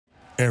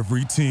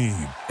Every team,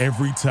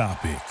 every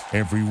topic,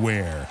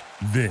 everywhere.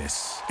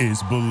 This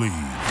is Believe.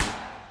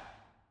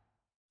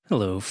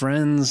 Hello,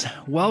 friends.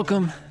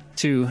 Welcome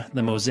to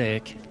the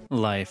Mosaic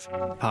Life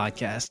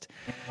podcast.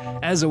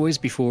 As always,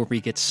 before we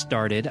get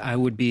started, I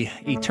would be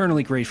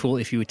eternally grateful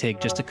if you would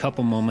take just a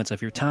couple moments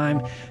of your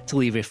time to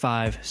leave a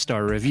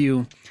 5-star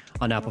review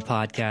on Apple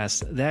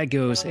Podcasts. That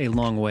goes a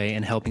long way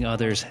in helping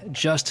others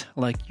just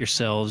like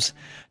yourselves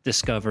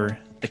discover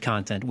the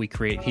content we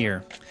create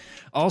here.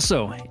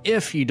 Also,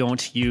 if you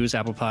don't use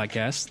Apple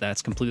Podcasts,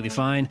 that's completely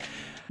fine.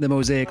 The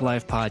Mosaic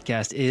Life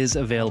podcast is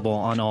available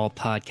on all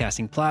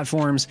podcasting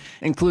platforms,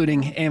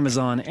 including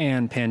Amazon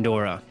and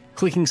Pandora.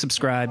 Clicking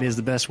subscribe is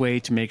the best way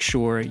to make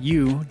sure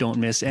you don't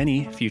miss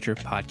any future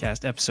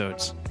podcast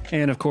episodes.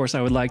 And of course,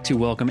 I would like to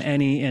welcome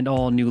any and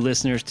all new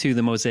listeners to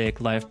the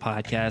Mosaic Life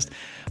podcast.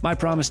 My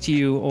promise to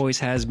you always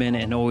has been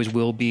and always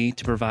will be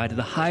to provide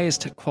the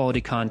highest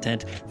quality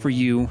content for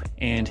you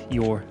and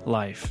your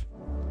life.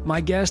 My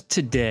guest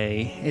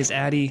today is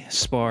Addie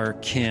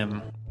Spahr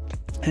Kim,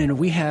 and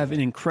we have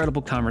an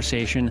incredible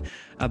conversation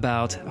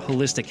about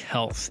holistic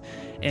health.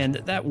 And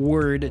that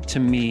word to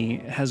me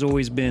has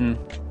always been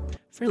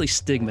fairly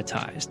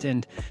stigmatized,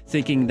 and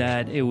thinking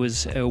that it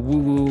was a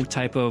woo-woo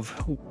type of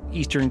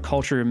Eastern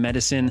culture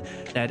medicine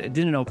that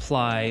didn't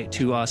apply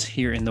to us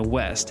here in the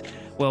West.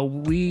 Well,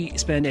 we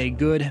spend a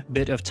good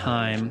bit of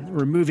time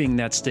removing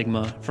that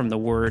stigma from the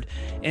word,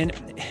 and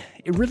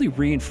it really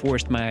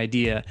reinforced my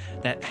idea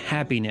that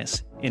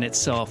happiness in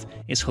itself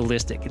is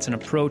holistic. It's an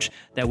approach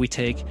that we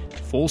take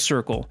full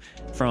circle,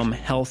 from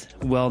health,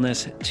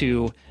 wellness,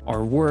 to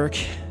our work,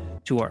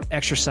 to our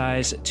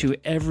exercise, to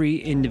every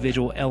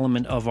individual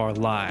element of our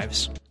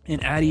lives.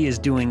 And Addie is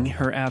doing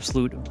her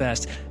absolute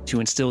best to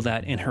instill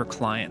that in her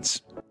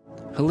clients.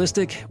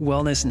 Holistic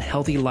wellness and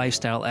healthy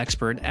lifestyle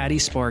expert Addie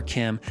Spahr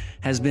Kim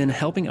has been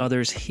helping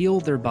others heal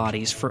their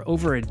bodies for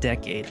over a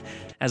decade.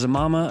 As a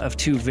mama of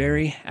 2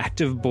 very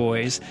active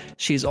boys,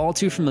 she's all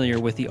too familiar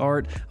with the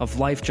art of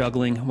life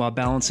juggling while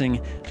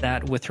balancing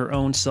that with her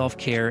own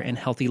self-care and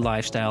healthy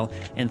lifestyle,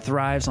 and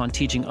thrives on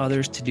teaching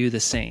others to do the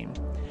same.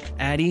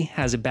 Addie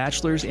has a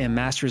bachelor's and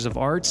master's of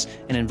arts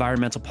in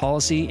environmental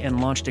policy and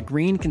launched a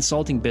green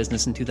consulting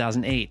business in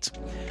 2008.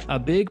 A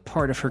big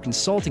part of her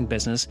consulting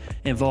business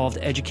involved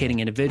educating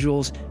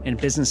individuals and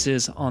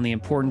businesses on the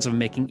importance of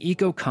making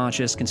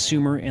eco-conscious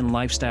consumer and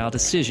lifestyle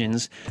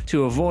decisions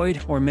to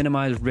avoid or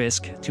minimize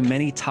risk to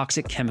many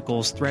toxic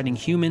chemicals threatening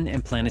human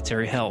and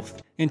planetary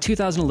health. In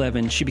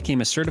 2011, she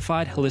became a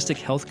certified holistic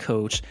health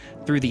coach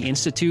through the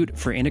Institute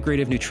for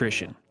Integrative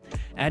Nutrition.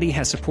 Addie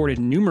has supported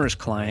numerous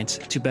clients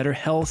to better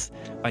health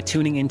by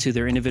tuning into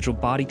their individual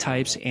body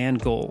types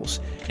and goals,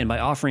 and by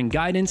offering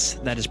guidance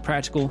that is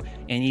practical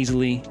and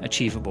easily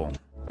achievable.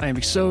 I am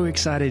so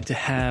excited to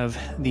have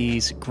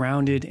these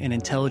grounded and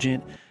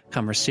intelligent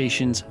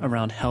conversations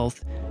around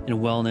health and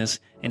wellness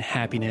and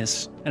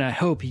happiness, and I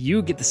hope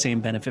you get the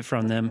same benefit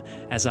from them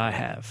as I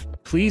have.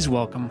 Please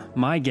welcome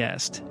my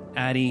guest,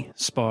 Addie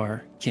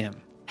Spahr Kim.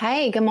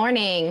 Hey, good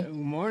morning. Good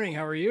morning.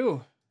 How are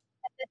you?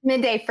 It's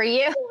midday for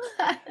you.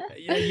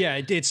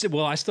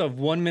 Well, I still have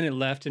 1 minute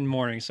left in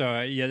morning, so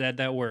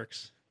that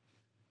works.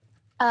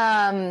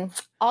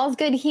 All's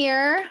good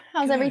here.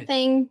 How's Good.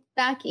 Everything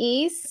back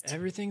east?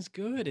 Everything's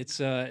good.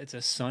 It's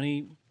a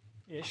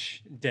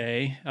sunny-ish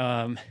day.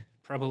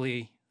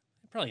 Probably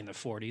in the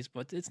 40s,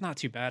 but it's not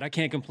too bad. I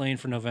can't complain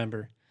for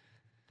November.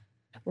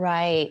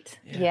 Right.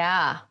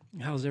 Yeah.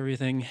 How's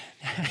everything?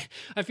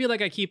 I feel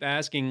like I keep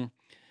asking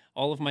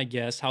all of my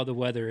guests how the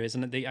weather is,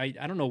 and I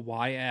don't know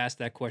why I asked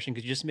that question,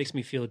 because it just makes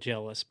me feel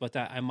jealous, but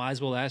I might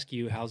as well ask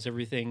you, how's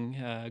everything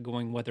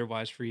going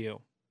weather-wise for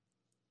you?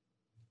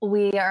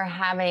 We are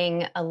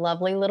having a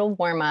lovely little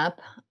warm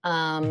up.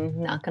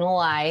 Not gonna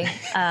lie.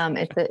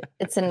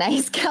 It's a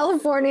nice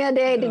California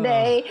day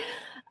today.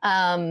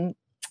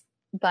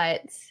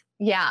 But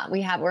yeah,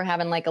 we're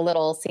having like a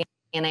little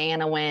Santa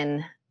Ana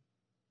wind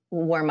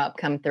warm up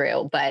come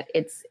through, but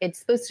it's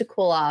supposed to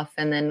cool off,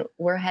 and then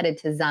we're headed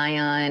to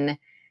Zion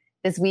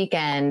this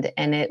weekend,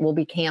 and it will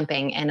be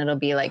camping, and it'll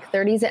be like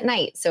 30s at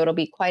night. So it'll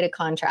be quite a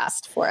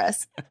contrast for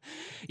us.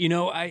 You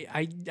know,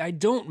 I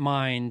don't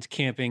mind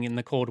camping in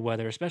the cold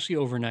weather, especially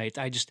overnight.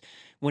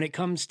 When it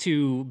comes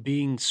to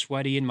being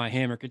sweaty in my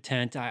hammock or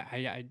tent,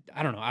 I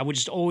don't know. I would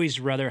just always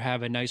rather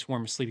have a nice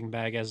warm sleeping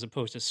bag as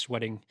opposed to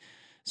sweating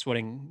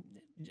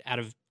out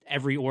of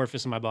every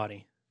orifice in my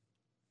body.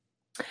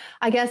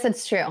 I guess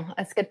it's true.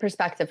 That's good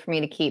perspective for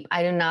me to keep.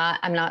 I'm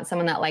not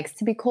someone that likes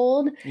to be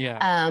cold.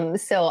 Yeah.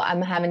 So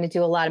I'm having to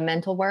do a lot of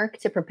mental work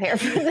to prepare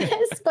for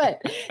this, but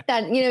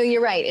that,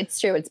 you're right. It's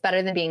true. It's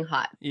better than being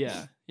hot.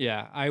 Yeah.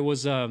 Yeah. I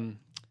was,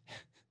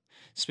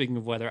 speaking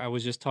of weather, I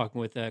was just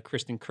talking with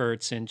Kristen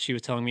Kurtz, and she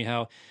was telling me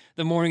how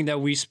the morning that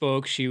we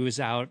spoke, she was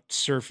out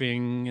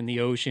surfing in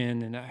the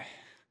ocean, and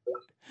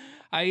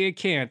I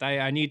can't.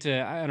 I need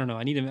to. I don't know.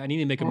 I need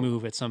to make a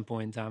move at some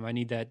point in time. I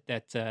need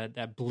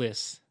that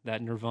bliss,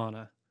 that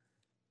nirvana.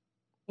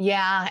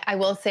 Yeah, I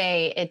will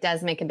say it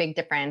does make a big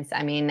difference.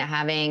 I mean,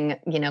 having,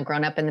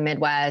 grown up in the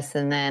Midwest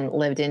and then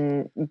lived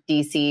in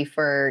DC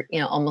for,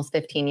 almost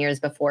 15 years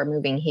before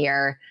moving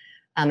here.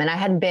 And I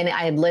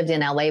had lived in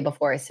LA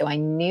before, so I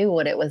knew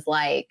what it was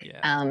like.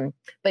 Yeah.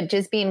 But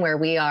just being where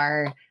we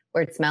are,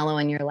 where it's mellow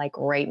and you're like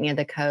right near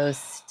the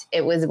coast,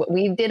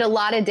 we did a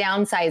lot of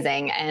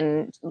downsizing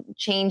and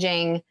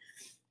changing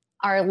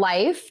our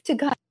life to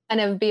kind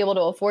of be able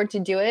to afford to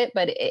do it,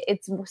 but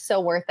it's so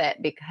worth it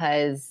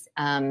because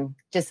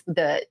just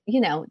the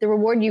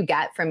reward you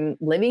get from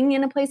living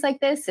in a place like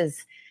this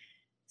is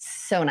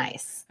so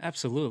nice.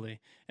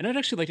 Absolutely. And I'd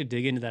actually like to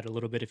dig into that a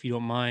little bit if you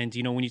don't mind.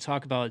 When you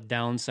talk about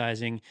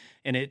downsizing,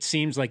 and it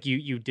seems like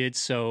you did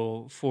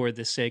so for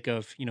the sake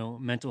of,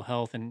 mental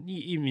health and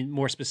even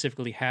more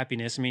specifically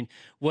happiness. I mean,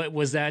 what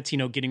was that,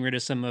 getting rid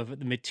of some of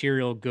the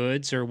material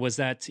goods, or was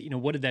that,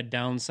 what did that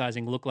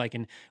downsizing look like,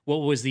 and what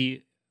was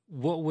the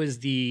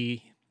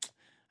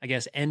I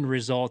guess end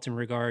result in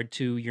regard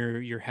to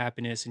your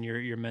happiness and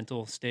your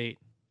mental state?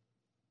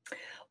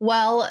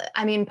 Well,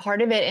 I mean,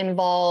 part of it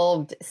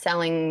involved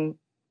selling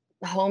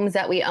homes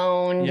that we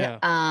owned.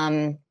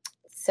 Yeah.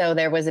 So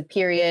there was a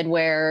period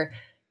where,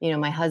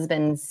 my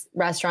husband's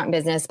restaurant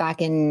business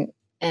back in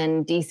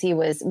DC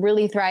was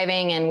really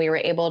thriving, and we were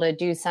able to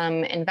do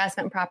some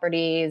investment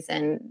properties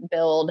and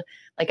build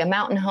like a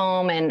mountain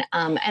home, and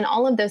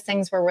all of those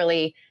things were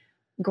really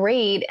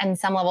great in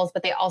some levels,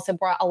 but they also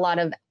brought a lot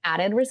of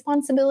added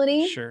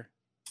responsibility. Sure.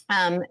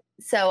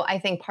 So I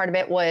think part of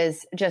it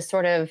was just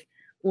sort of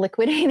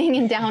liquidating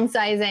and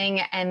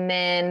downsizing. And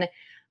then,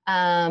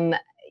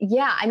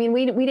 yeah, I mean,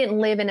 we didn't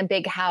live in a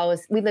big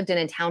house. We lived in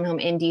a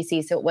townhome in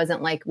DC. So it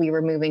wasn't like we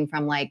were moving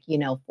from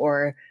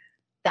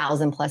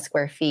 4,000 plus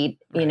square feet,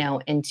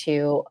 Right.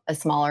 into a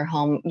smaller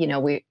home.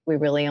 We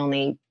really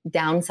only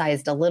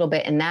downsized a little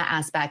bit in that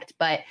aspect,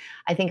 but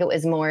I think it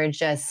was more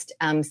just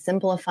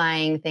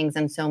simplifying things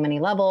on so many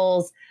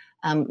levels.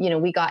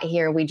 We got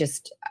here, we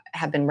just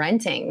have been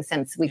renting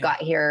since we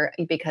got here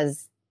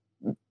because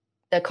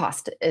the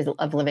cost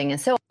of living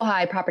is so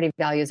high. Property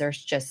values are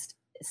just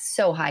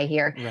so high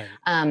here. Right.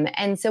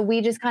 And so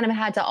we just kind of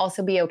had to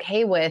also be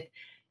okay with,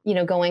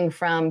 going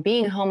from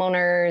being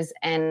homeowners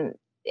and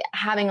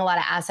having a lot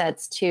of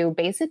assets to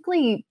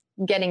basically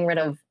getting rid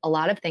of a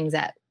lot of things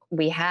that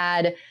we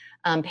had,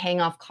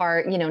 paying off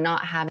car,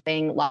 not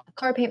having a lot of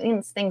car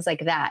payments, things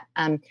like that.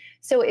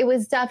 So it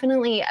was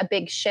definitely a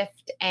big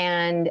shift.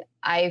 And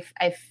I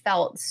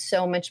felt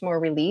so much more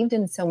relieved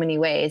in so many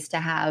ways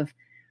to have,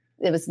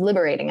 it was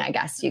liberating, I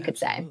guess you could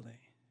say. Absolutely.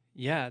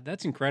 Yeah,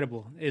 that's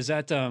incredible. Is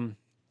that an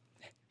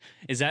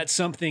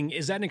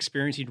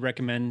experience you'd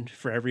recommend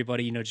for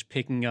everybody, just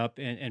picking up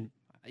and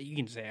you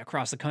can say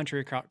across the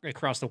country,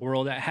 across the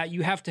world,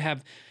 you have to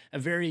have a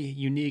very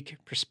unique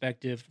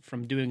perspective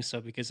from doing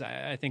so, because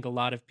I think a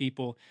lot of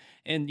people,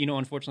 and,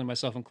 unfortunately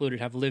myself included,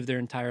 have lived their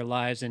entire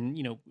lives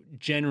in,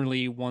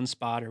 generally one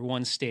spot or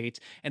one state,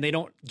 and they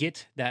don't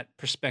get that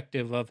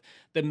perspective of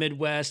the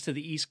Midwest to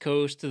the East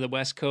Coast to the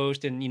West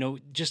Coast, and,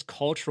 just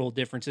cultural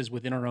differences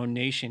within our own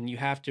nation. You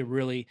have to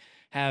really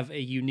have a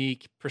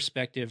unique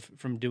perspective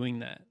from doing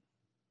that.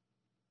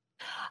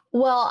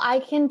 Well,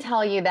 I can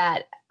tell you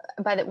that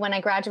when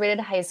I graduated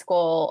high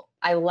school,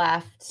 I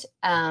left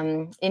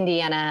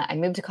Indiana. I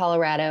moved to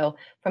Colorado.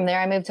 From there,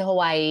 I moved to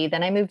Hawaii.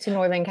 Then I moved to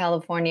Northern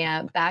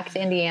California, back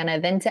to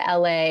Indiana, then to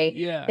LA,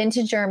 Yeah. then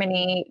to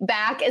Germany,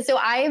 back. So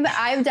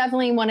I've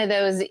definitely one of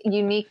those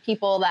unique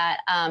people that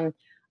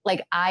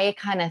I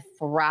kind of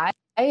thrive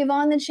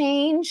on the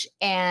change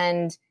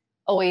and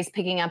always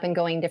picking up and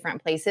going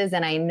different places.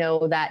 And I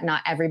know that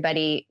not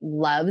everybody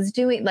loves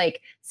doing,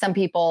 some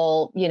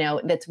people,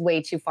 that's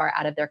way too far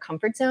out of their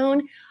comfort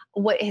zone.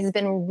 What has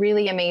been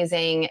really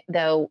amazing,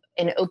 though,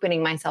 in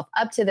opening myself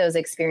up to those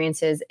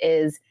experiences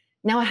is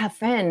now I have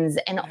friends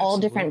in all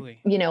different,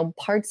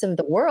 parts of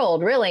the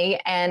world, really.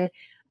 And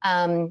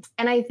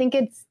I think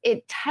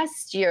it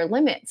tests your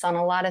limits on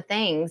a lot of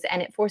things,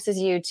 and it forces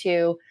you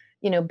to,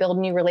 build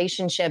new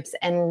relationships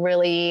and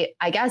really,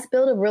 I guess,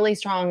 build a really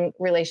strong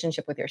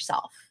relationship with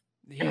yourself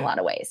in a lot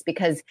of ways,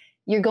 because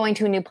you're going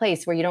to a new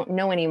place where you don't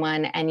know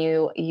anyone and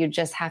you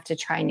just have to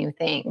try new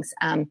things.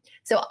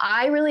 So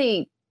I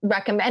really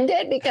recommend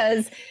it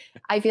because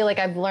I feel like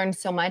I've learned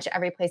so much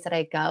every place that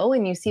I go,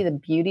 and you see the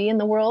beauty in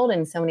the world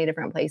in so many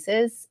different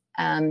places.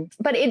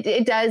 But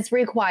it does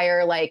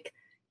require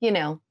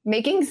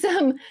doing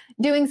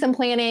some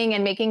planning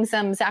and making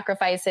some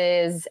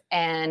sacrifices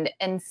and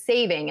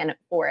saving and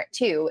for it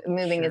too.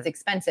 Moving is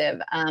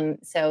expensive.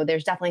 So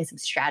there's definitely some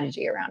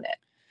strategy around it.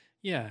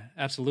 Yeah,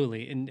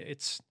 absolutely. And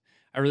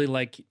I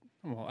really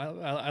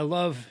I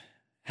love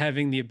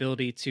having the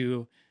ability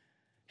to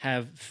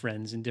have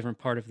friends in different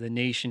part of the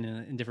nation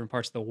and in different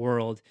parts of the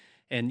world.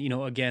 And,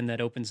 again,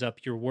 that opens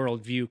up your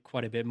worldview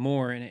quite a bit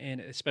more.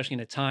 And especially in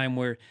a time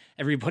where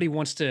everybody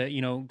wants to,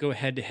 go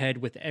head to head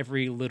with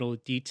every little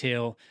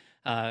detail,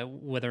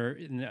 whether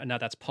or not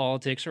that's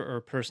politics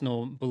or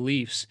personal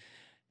beliefs.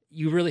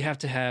 You really have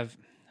to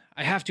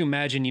I have to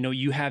imagine,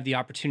 you have the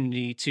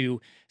opportunity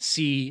to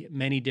see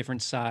many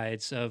different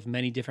sides of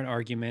many different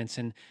arguments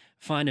and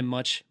find a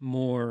much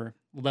more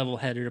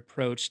level-headed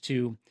approach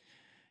to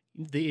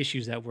the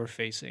issues that we're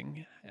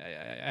facing.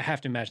 I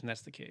have to imagine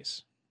that's the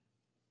case.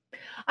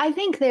 I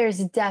think there's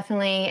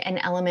definitely an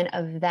element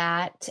of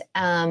that,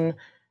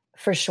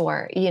 for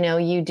sure.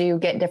 You do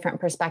get different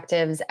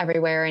perspectives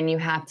everywhere, and you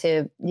have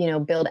to,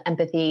 build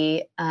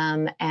empathy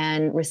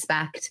and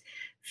respect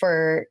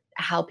for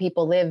how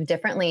people live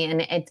differently.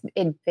 And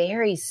it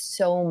varies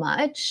so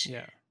much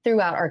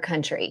throughout our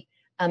country.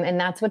 And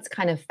that's what's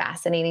kind of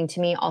fascinating to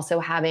me.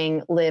 Also,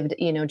 having lived,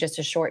 just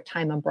a short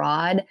time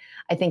abroad,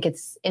 I think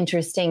it's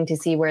interesting to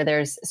see where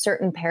there's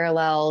certain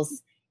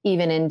parallels,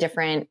 even in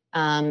different,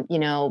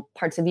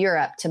 parts of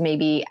Europe, to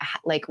maybe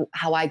like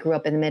how I grew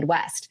up in the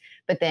Midwest.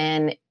 But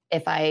then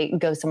if I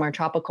go somewhere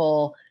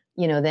tropical,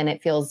 then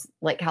it feels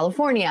like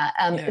California.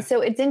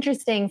 So it's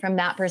interesting from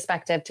that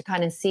perspective to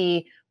kind of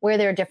see where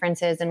there are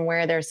differences and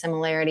where there are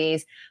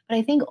similarities. But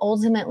I think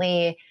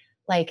ultimately,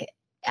 like,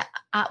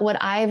 what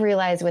I've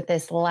realized with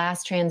this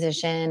last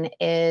transition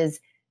is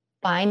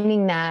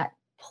finding that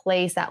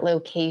place, that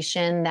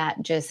location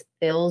that just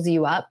fills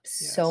you up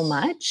so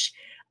much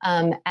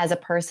as a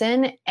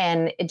person.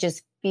 And it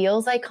just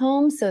feels like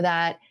home, so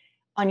that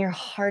on your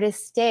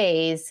hardest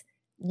days,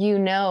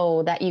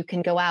 that you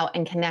can go out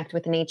and connect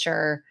with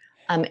nature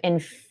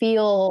and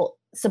feel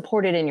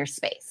supported in your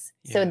space.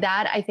 Yeah. So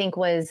that, I think,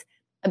 was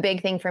a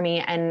big thing for me.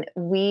 And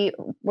we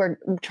were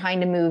trying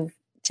to move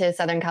to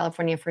Southern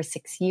California for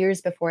 6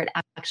 years before it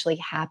actually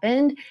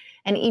happened.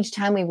 And each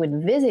time we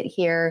would visit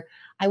here,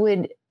 I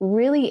would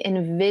really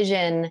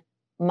envision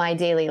my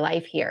daily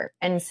life here.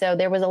 And so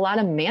there was a lot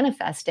of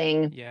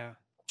manifesting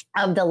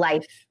of the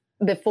life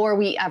before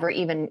we ever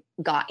even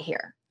got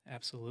here.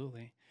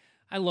 Absolutely.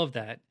 I love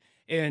that.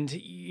 And,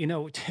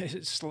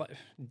 it's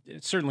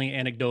certainly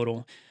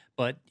anecdotal,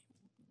 but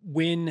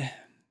when,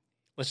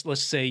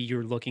 let's say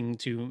you're looking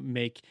to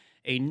make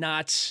a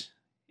not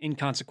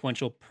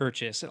inconsequential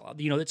purchase,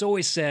 it's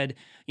always said,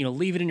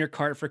 leave it in your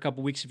cart for a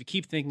couple of weeks. If you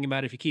keep thinking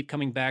about it, if you keep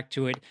coming back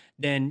to it,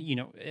 then,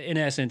 in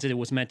essence, it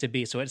was meant to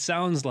be. So it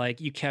sounds like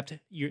you kept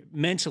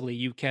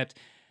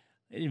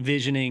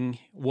envisioning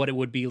what it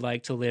would be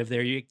like to live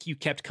there. You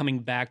kept coming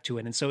back to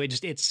it. And so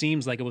it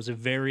seems like it was a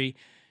very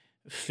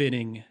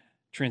fitting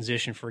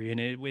transition for you. And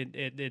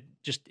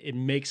it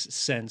makes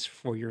sense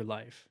for your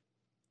life.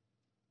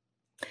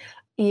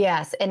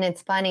 Yes. And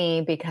it's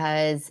funny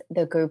because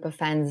the group of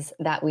friends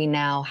that we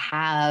now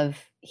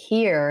have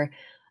here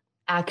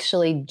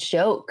actually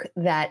joke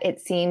that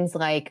it seems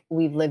like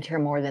we've lived here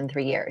more than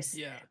 3 years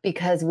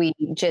because we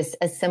just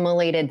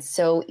assimilated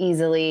so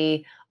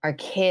easily. Our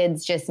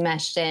kids just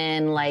meshed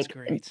in,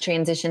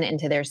 transitioned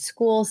into their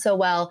school so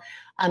well.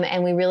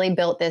 And we really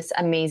built this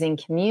amazing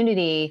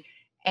community,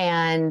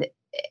 and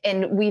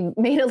we've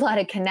made a lot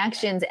of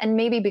connections, and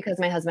maybe because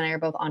my husband and I are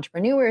both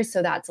entrepreneurs,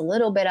 so that's a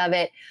little bit of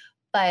it.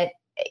 But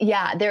we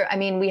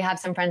have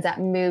some friends that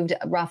moved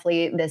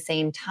roughly the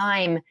same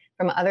time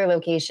from other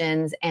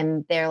locations,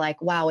 and they're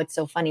like, wow, it's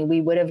so funny.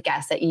 We would have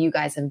guessed that you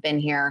guys have been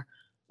here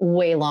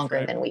way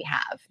longer than we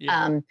have.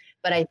 Yeah.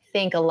 But I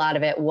think a lot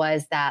of it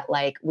was that,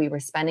 like, we were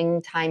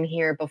spending time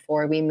here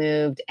before we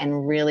moved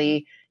and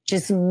really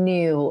just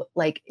knew,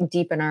 like,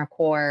 deep in our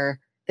core,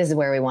 this is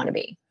where we want to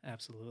be.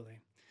 Absolutely.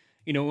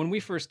 When we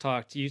first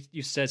talked,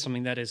 you said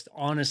something that is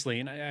honestly,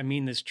 and I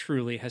mean this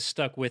truly, has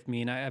stuck with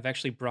me, and I've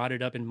actually brought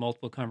it up in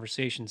multiple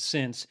conversations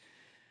since.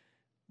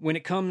 When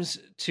it comes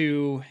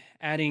to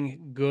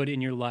adding good in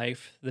your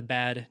life, the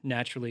bad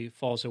naturally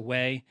falls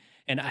away.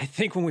 And I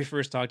think when we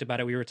first talked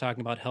about it, we were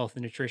talking about health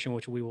and nutrition,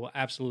 which we will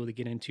absolutely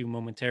get into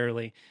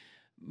momentarily.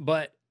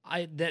 But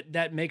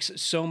that makes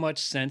so much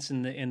sense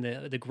in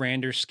the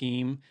grander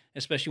scheme,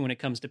 especially when it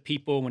comes to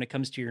people, when it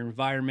comes to your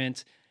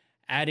environment.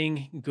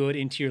 Adding good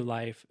into your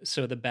life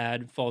so the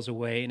bad falls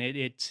away.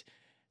 And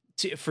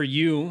for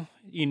you,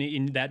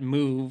 in that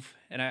move,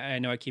 and I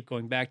know I keep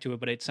going back to it,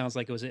 but it sounds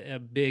like it was a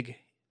big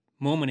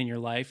moment in your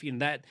life.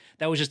 That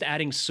was just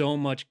adding so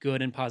much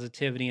good and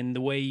positivity. And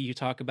the way you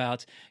talk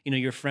about,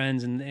 your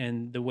friends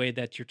and the way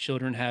that your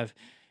children have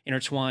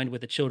intertwined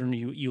with the children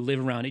you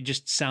live around, it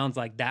just sounds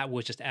like that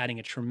was just adding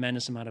a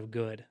tremendous amount of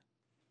good.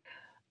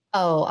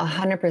 Oh,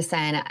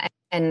 100%.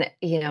 And,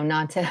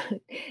 not to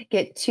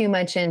get too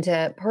much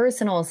into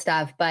personal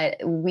stuff, but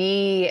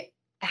we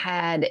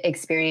had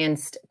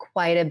experienced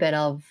quite a bit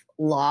of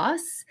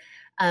loss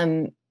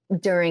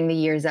during the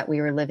years that we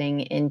were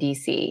living in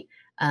DC.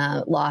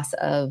 Loss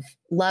of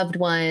loved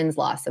ones,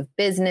 loss of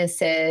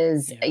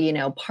businesses,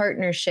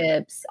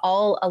 partnerships,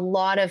 a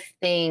lot of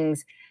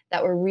things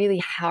that were really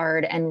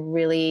hard and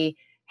really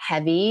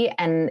heavy.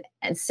 And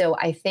so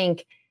I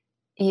think,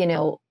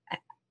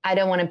 I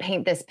don't want to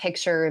paint this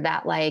picture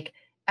that, like,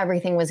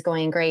 everything was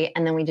going great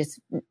and then we just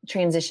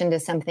transitioned to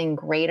something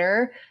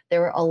greater.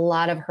 There were a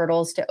lot of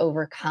hurdles to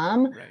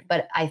overcome,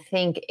 but I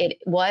think it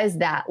was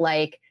that,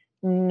 like,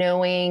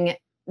 knowing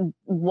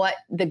what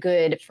the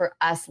good for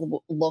us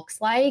looks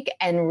like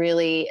and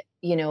really,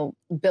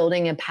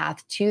 building a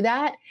path to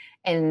that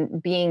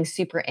and being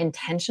super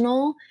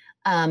intentional.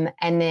 And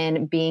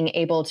then being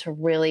able to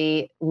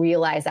really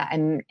realize that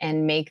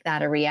and make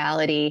that a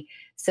reality.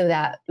 so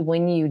that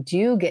when you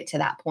do get to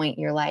that point,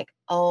 you're like,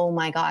 oh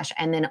my gosh.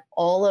 And then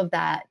all of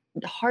that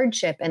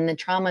hardship and the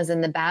traumas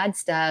and the bad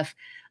stuff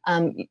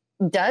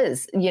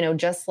does,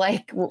 just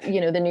like,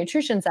 the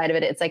nutrition side of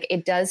it, it's like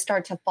it does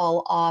start to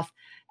fall off,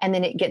 and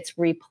then it gets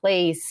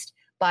replaced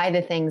by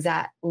the things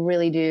that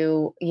really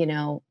do,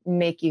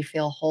 make you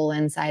feel whole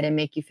inside and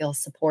make you feel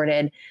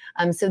supported.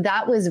 So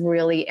that was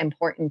really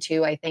important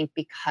too, I think,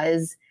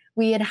 because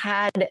we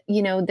had,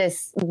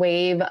 this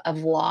wave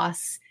of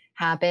loss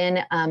happen.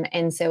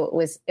 And so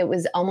it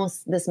was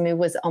almost, this move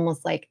was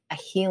almost like a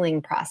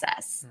healing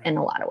process in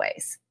a lot of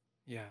ways.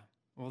 Yeah.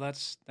 Well,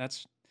 that's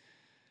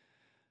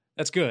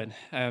good.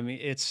 I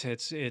mean,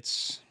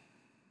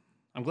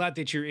 I'm glad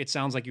that it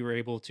sounds like you were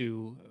able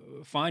to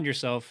find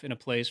yourself in a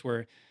place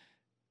where,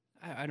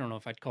 I don't know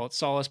if I'd call it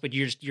solace, but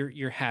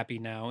you're happy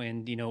now.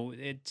 And,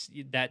 it's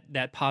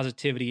that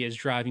positivity is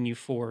driving you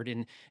forward.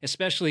 And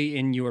especially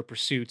in your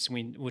pursuits,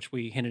 which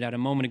we hinted at a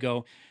moment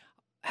ago,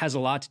 has a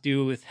lot to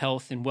do with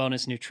health and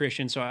wellness,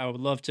 nutrition. So I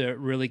would love to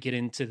really get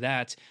into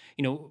that,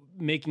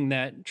 making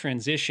that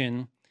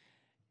transition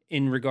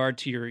in regard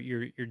to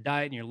your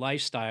diet and your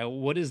lifestyle.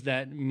 What does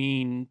that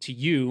mean to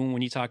you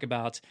when you talk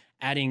about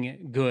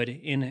adding good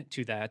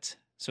into that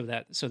so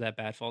that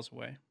bad falls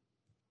away?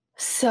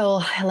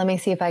 So let me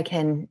see if I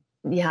can,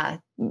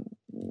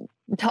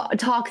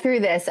 talk through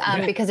this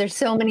because there's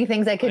so many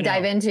things I could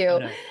dive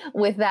into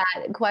with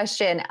that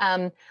question.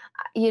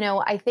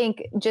 I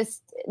think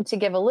just to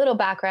give a little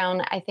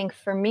background, I think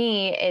for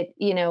me,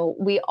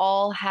 we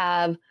all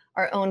have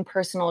our own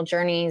personal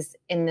journeys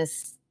in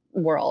this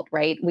world,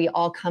 right? We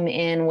all come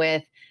in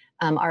with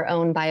our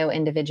own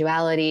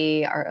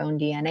bio-individuality, our own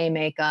DNA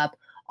makeup,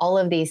 all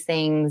of these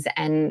things.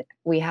 And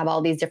we have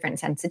all these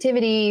different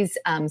sensitivities.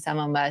 Some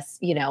of us,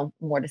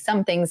 more to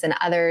some things than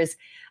others.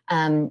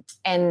 And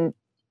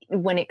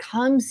when it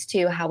comes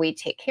to how we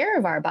take care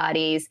of our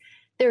bodies,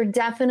 there are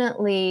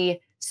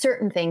definitely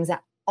certain things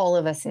that all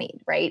of us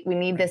need, right? We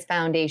need this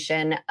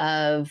foundation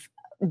of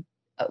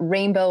a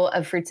rainbow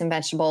of fruits and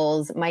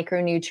vegetables,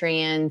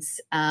 micronutrients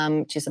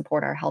to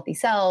support our healthy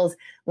cells.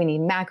 We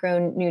need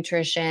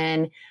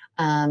macronutrition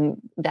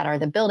that are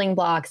the building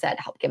blocks that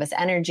help give us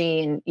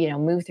energy and,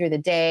 move through the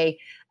day.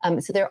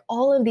 So there are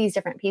all of these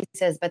different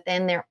pieces, but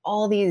then there are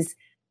all these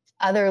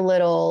other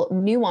little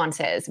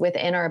nuances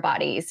within our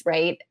bodies,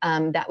 right?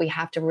 That we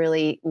have to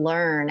really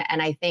learn.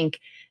 And I think,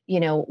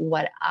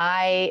 what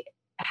I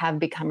have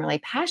become really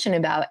passionate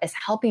about is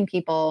helping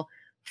people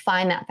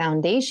find that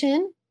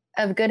foundation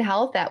of good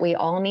health that we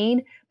all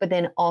need, but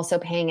then also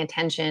paying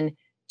attention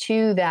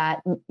to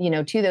that,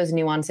 to those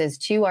nuances,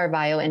 to our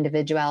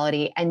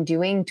bio-individuality, and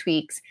doing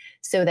tweaks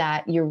so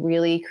that you're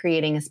really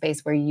creating a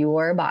space where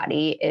your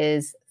body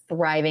is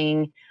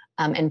thriving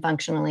and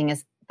functioning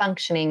as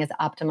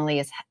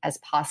optimally as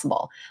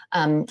possible.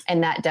 And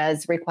that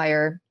does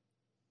require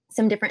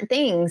some different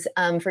things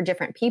for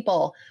different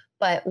people.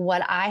 But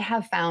what I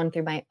have found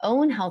through my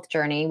own health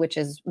journey, which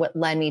is what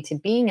led me to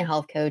being a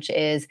health coach,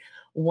 is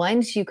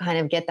once you kind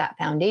of get that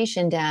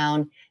foundation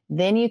down,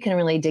 then you can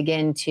really dig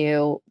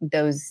into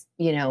those,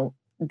 the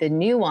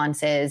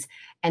nuances.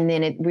 And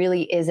then it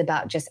really is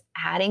about just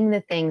adding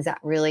the things that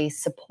really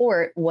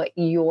support what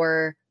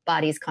your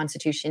body's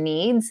constitution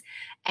needs.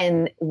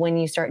 And when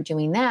you start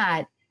doing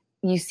that,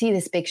 you see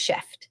this big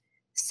shift.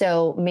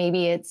 So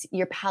maybe it's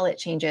your palate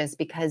changes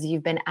because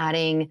you've been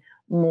adding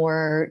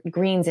more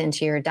greens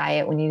into your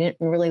diet when you didn't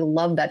really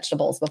love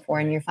vegetables before,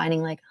 and you're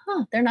finding like,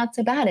 they're not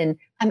so bad, and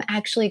I'm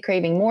actually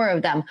craving more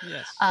of them.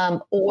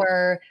 Yes.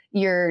 Or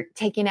you're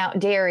taking out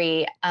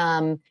dairy,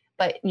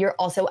 but you're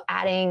also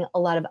adding a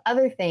lot of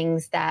other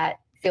things that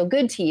feel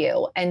good to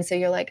you. And so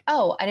you're like,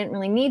 oh, I didn't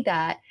really need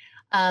that.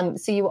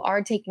 So you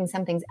are taking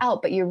some things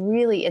out, but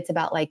it's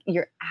about like,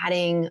 you're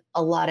adding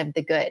a lot of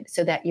the good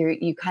so that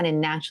you kind of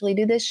naturally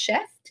do this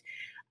shift.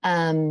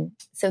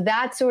 So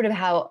that's sort of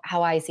how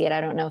I see it.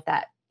 I don't know if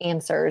that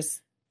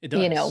answers, it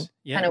does.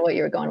 Kind of what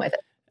you were going with it.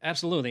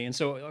 Absolutely. And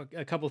so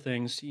a couple of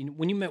things,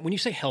 when you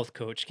say health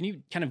coach, can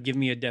you kind of give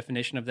me a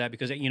definition of that?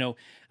 Because,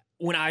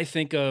 when I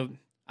think of,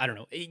 I don't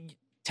know,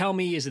 tell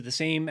me, is it the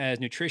same as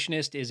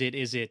nutritionist?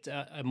 Is it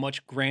a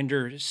much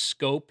grander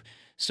scope?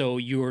 So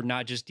you're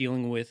not just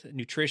dealing with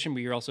nutrition,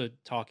 but you're also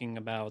talking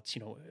about,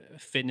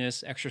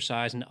 fitness,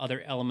 exercise, and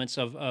other elements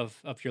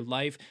of your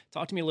life.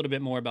 Talk to me a little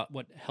bit more about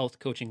what health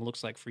coaching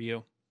looks like for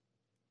you.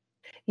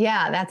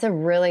 Yeah, that's a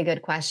really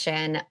good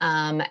question.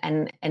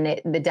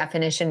 The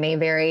definition may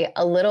vary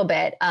a little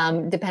bit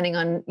depending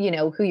on,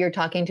 who you're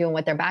talking to and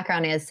what their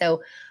background is.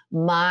 So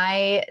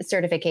my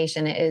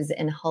certification is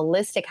in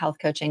holistic health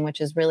coaching,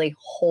 which is really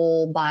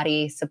whole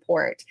body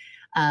support.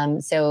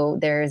 So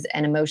there's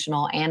an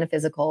emotional and a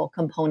physical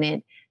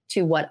component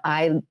to what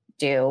I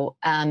do.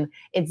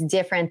 It's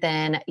different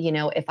than,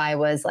 if I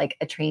was like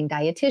a trained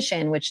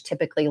dietitian, which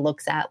typically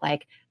looks at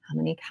like how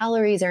many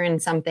calories are in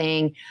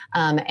something.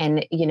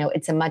 And,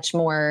 it's a much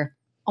more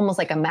almost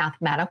like a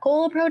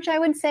mathematical approach, I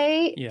would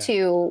say,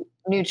 to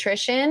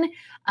nutrition.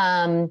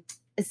 And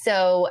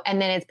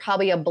then it's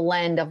probably a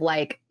blend of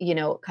like,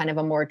 kind of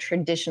a more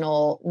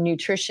traditional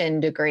nutrition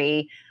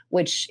degree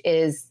which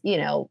is,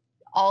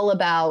 all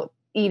about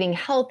eating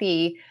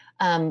healthy,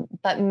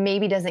 but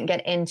maybe doesn't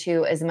get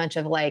into as much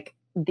of like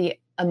the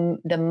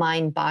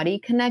mind body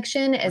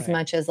connection as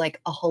much as like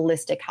a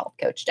holistic health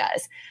coach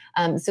does.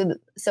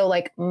 So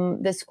like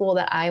the school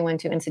that I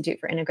went to, Institute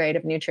for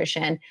Integrative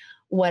Nutrition,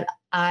 what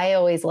I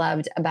always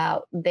loved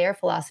about their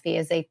philosophy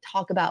is they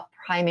talk about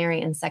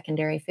primary and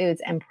secondary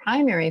foods, and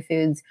primary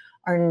foods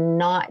are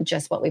not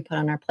just what we put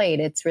on our plate.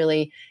 It's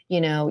really,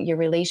 your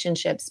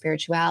relationship,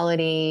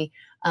 spirituality,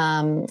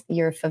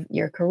 your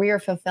career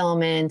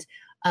fulfillment,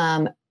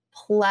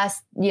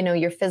 plus,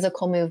 your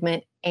physical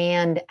movement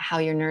and how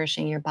you're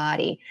nourishing your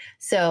body.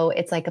 So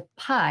it's like a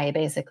pie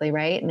basically,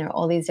 right? And there are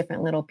all these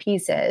different little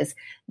pieces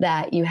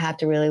that you have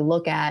to really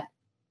look at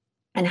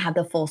and have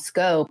the full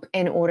scope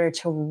in order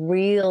to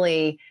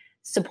really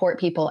support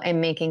people in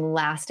making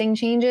lasting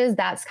changes.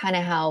 That's kind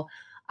of how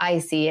I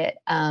see it,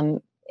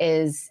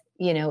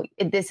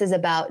 this is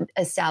about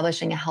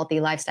establishing a healthy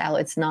lifestyle.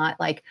 It's not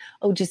like,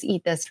 oh, just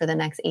eat this for the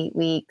next 8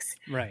 weeks.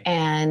 Right.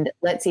 And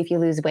let's see if you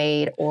lose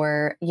weight,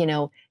 or,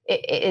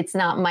 it's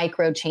not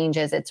micro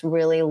changes. It's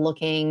really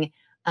looking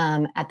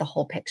at the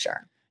whole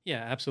picture. Yeah,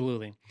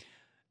 absolutely.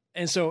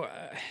 And so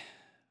I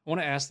want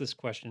to ask this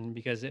question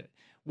because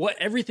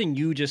everything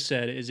you just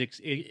said is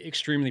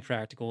extremely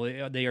practical.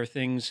 They are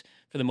things,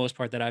 for the most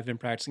part, that I've been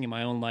practicing in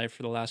my own life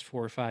for the last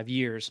 4 or 5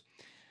 years.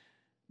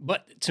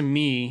 But to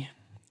me,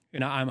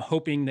 I'm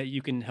hoping that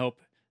you can help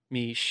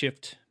me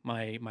shift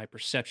my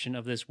perception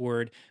of this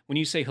word. When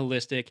you say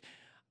holistic,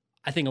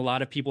 I think a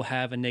lot of people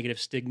have a negative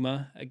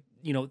stigma,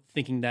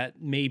 thinking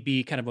that may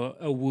be kind of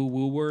a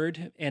woo-woo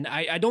word. And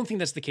I don't think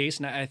that's the case.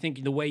 And I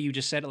think the way you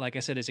just said it, like I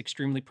said, is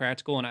extremely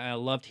practical. And I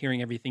loved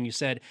hearing everything you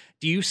said.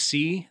 Do you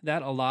see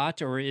that a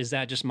lot, or is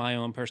that just my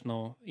own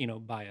personal,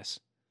 bias?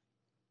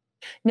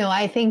 No,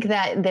 I think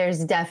that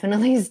there's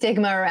definitely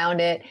stigma around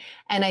it.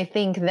 And I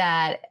think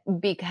that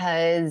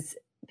because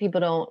people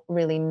don't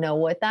really know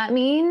what that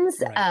means,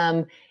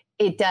 Right.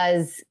 It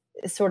does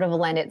sort of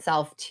lend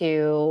itself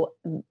to,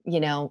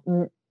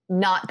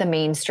 not the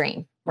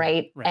mainstream,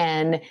 right? Right.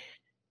 And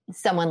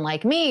someone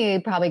like me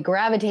probably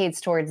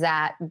gravitates towards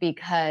that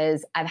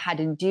because I've had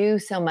to do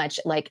so much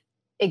like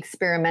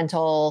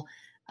experimental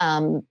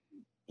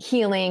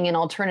healing and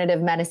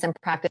alternative medicine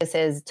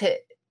practices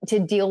to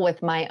deal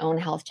with my own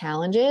health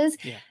challenges.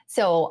 Yeah.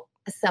 So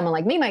someone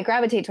like me might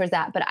gravitate towards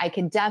that, but I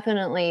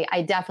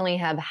definitely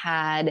have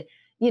had,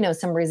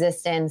 some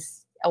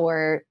resistance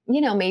or,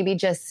 maybe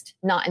just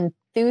not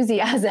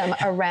enthusiasm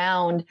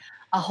around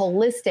a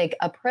holistic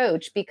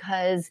approach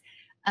because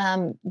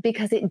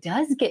it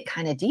does get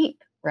kind of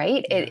deep,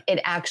 right? Yeah.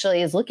 It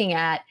actually is looking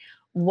at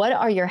what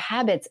are your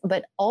habits,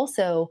 but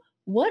also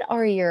what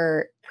are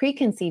your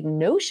preconceived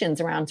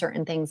notions around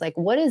certain things? Like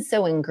what is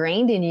so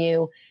ingrained in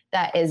you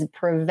that is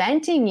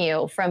preventing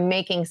you from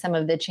making some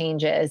of the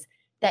changes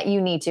that you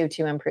need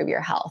to improve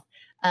your health?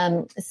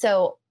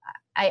 So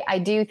I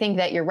do think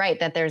that you're right,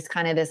 that there's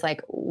kind of this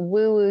like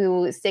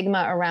woo-woo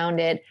stigma around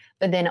it,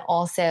 but then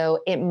also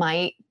it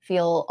might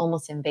feel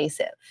almost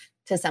invasive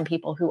to some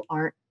people who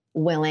aren't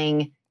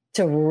willing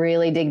to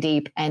really dig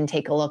deep and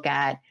take a look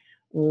at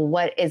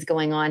what is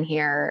going on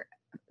here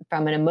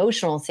from an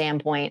emotional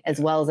standpoint, as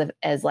well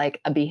as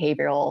like a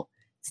behavioral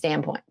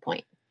standpoint.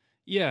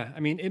 Yeah. I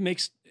mean, it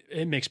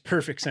makes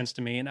perfect sense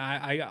to me. And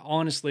I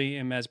honestly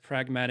am as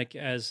pragmatic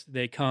as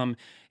they come.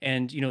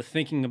 And,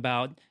 thinking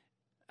about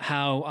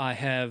how I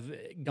have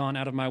gone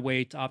out of my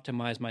way to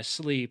optimize my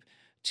sleep,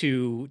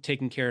 to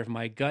taking care of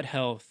my gut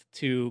health,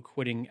 to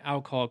quitting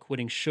alcohol,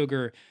 quitting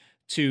sugar,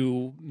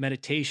 to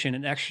meditation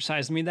and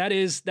exercise. I mean, that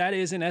is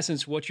in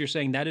essence what you're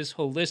saying. That is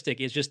holistic.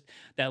 It's just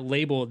that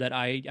label that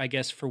I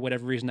guess for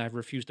whatever reason I've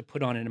refused to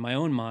put on it in my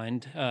own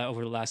mind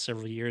over the last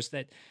several years.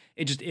 That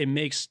it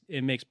makes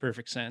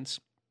perfect sense.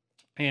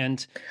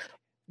 And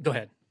go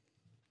ahead.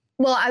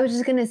 Well, I was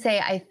just going to say,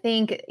 I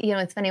think,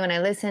 it's funny when I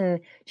listen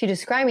to you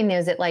describing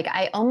those, it like,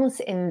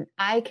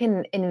 I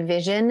can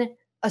envision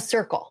a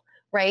circle,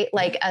 right?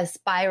 Like a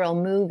spiral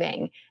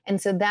moving. And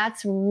so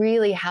that's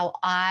really how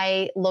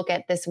I look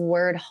at this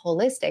word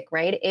holistic,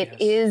 right? It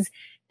is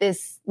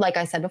this, like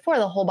I said before,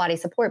 the whole body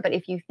support. But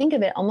if you think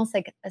of it almost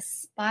like a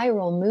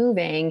spiral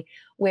moving,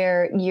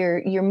 where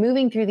you're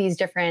moving through these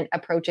different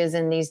approaches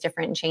and these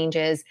different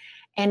changes,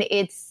 and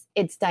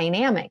it's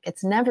dynamic.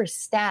 It's never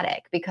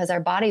static because our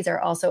bodies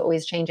are also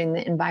always changing.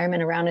 The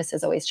environment around us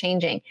is always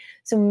changing.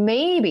 So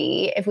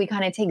maybe if we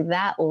kind of take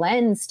that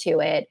lens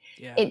to it,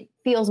 it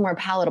feels more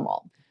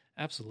palatable.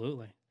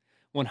 Absolutely.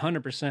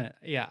 100%.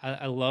 Yeah.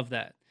 I love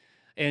that.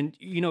 And,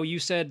 you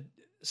said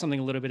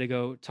something a little bit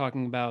ago,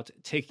 talking about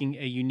taking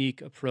a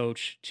unique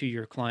approach to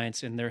your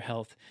clients and their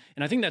health.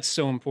 And I think that's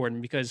so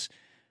important because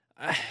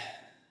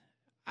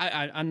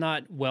I'm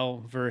not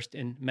well versed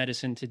in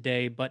medicine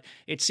today, but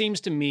it seems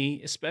to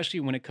me, especially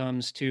when it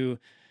comes to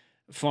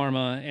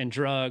pharma and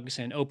drugs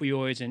and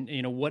opioids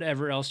and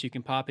whatever else you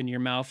can pop in your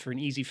mouth for an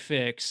easy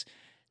fix,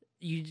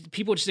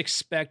 people just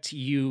expect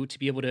you to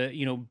be able to,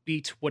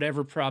 beat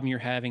whatever problem you're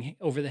having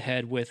over the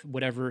head with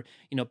whatever,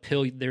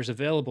 pill there's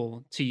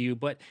available to you.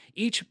 But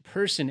each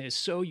person is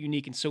so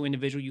unique and so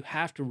individual. You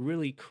have to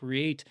really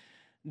create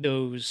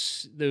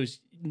those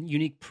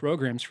unique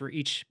programs for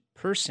each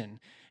person.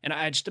 And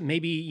I just,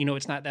 maybe,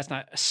 that's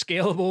not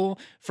scalable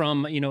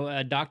from,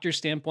 a doctor's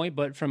standpoint,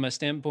 but from a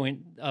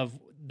standpoint of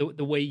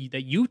the way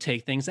that you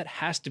take things, that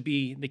has to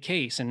be the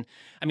case. And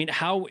I mean,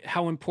 how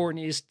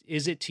important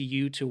is it to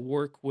you to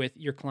work with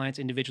your clients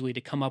individually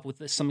to come up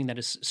with something that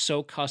is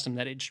so custom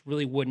that it just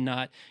really would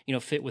not,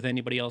 fit with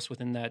anybody else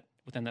within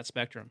that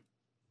spectrum?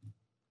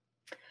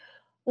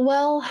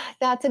 Well,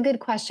 that's a good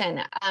question,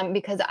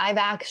 because I've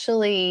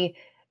actually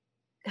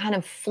kind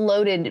of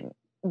floated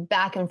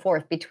back and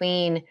forth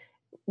between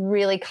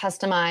really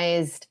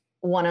customized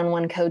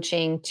one-on-one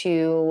coaching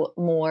to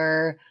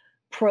more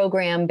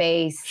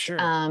program-based, Sure.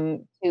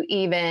 To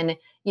even,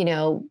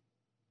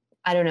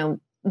 I don't know,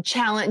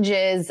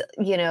 challenges,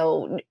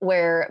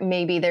 where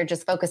maybe they're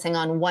just focusing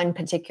on one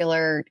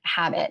particular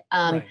habit,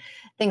 Right.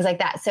 things like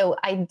that. So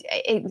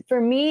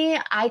for me,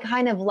 I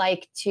kind of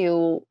like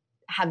to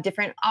have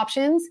different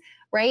options,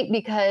 right?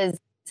 Because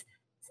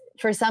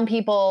for some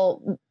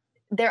people,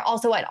 they're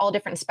also at all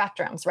different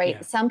spectrums, right?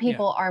 Yeah. Some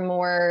people are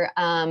more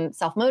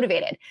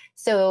self-motivated.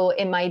 So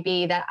it might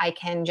be that I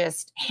can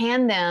just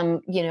hand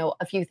them,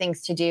 a few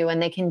things to do and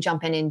they can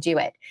jump in and do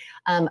it.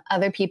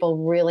 Other people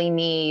really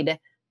need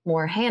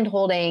more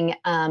hand-holding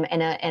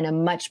and a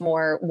much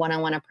more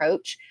one-on-one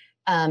approach.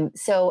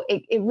 So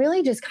it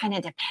really just kind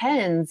of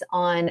depends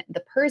on the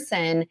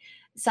person.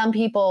 Some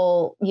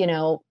people,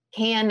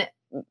 can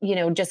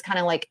just kind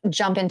of like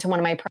jump into one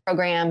of my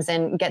programs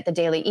and get the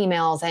daily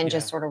emails and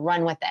just sort of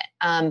run with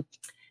it.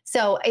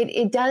 So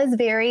it does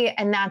vary.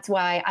 And that's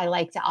why I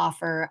like to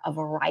offer a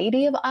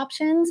variety of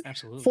options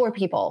for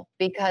people,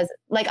 because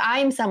like,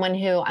 I'm someone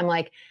who I'm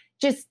like,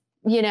 just,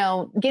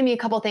 give me a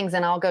couple things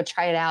and I'll go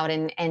try it out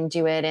and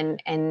do it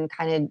and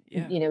kind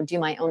of, do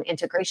my own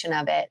integration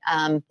of it.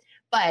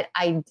 But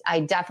I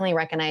definitely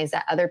recognize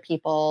that other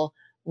people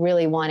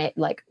really want it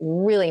like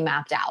really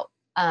mapped out.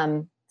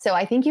 So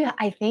I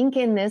think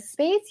in this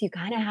space, you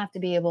kind of have to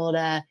be able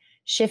to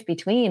shift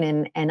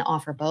between and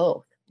offer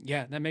both.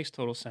 Yeah, that makes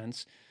total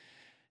sense.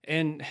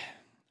 And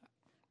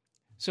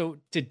so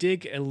to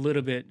dig a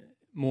little bit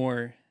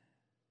more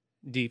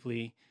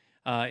deeply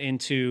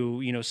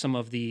into, some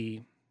of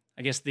the,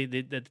 I guess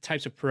the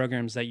types of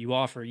programs that you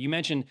offer, you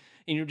mentioned,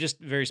 and just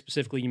very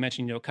specifically, you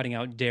mentioned, cutting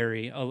out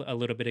dairy a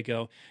little bit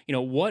ago.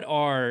 What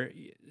are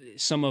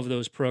some of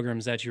those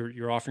programs that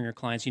you're offering your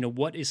clients?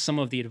 What is some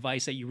of the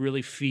advice that you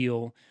really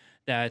feel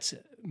that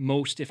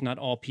most, if not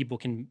all, people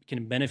can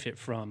benefit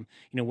from,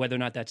 whether or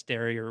not that's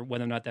dairy or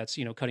whether or not that's,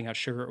 cutting out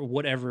sugar or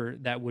whatever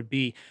that would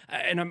be.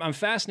 And I'm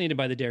fascinated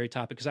by the dairy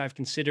topic because I've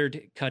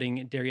considered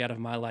cutting dairy out of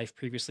my life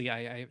previously.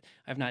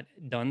 I've not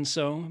done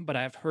so, but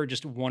I've heard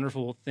just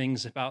wonderful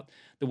things about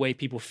the way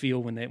people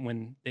feel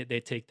when they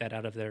take that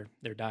out of their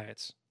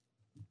diets.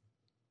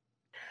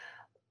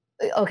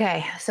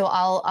 Okay. So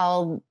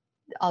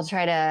I'll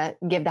try to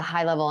give the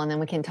high level and then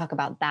we can talk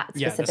about that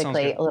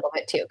specifically a little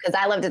bit too, because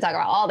I love to talk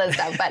about all this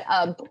stuff. But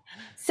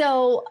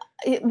so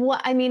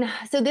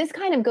this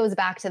kind of goes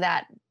back to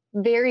that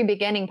very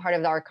beginning part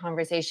of our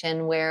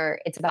conversation where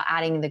it's about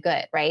adding the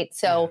good, right?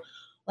 So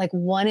like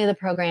one of the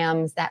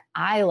programs that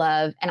I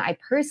love and I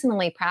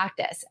personally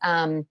practice,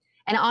 and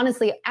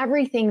honestly,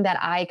 everything that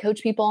I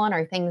coach people on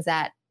are things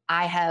that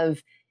I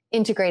have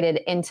integrated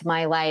into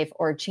my life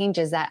or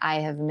changes that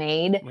I have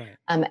made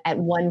at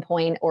one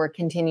point or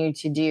continue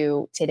to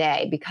do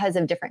today because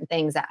of different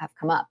things that have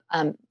come up.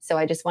 So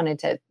I just wanted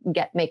to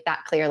make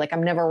that clear. Like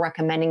I'm never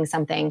recommending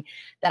something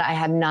that I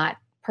have not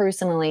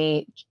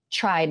personally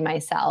tried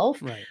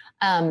myself. Right.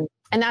 And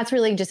that's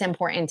really just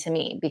important to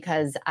me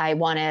because I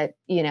want to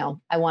know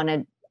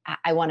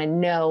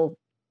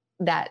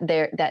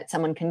that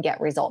someone can get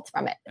results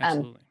from it.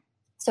 Absolutely.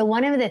 So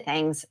one of the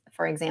things,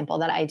 for example,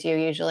 that I do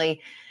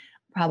usually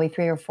probably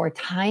 3 or 4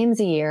 times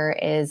a year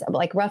is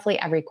like roughly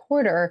every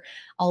quarter,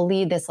 I'll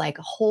lead this like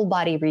whole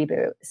body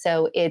reboot.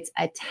 So it's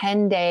a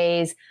 10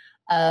 days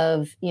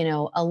of,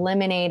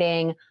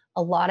 eliminating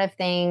a lot of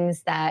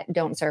things that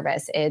don't serve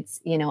us.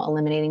 It's,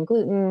 eliminating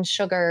gluten,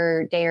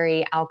 sugar,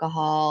 dairy,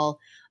 alcohol,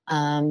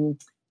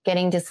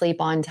 getting to sleep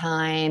on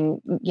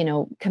time,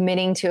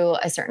 committing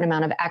to a certain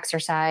amount of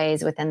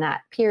exercise within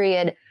that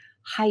period,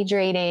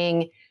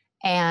 hydrating,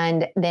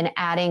 and then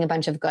adding a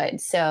bunch of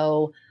goods.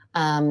 So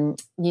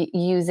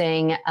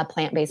using a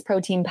plant-based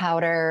protein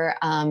powder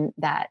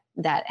that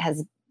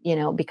has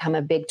become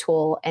a big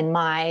tool in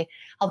my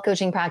health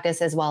coaching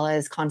practice, as well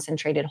as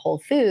concentrated whole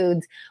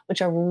foods,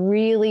 which are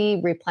really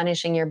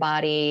replenishing your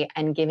body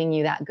and giving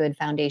you that good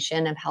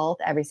foundation of health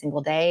every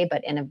single day,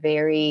 but in a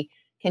very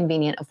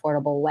convenient,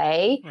 affordable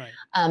way.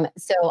 Right.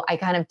 So I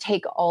kind of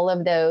take all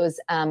of those,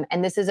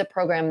 and this is a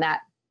program that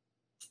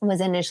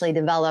was initially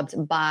developed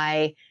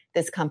by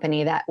this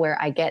company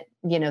where I get,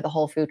 the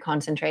whole food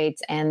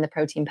concentrates and the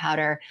protein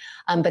powder.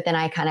 But then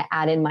I kind of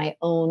added my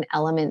own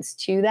elements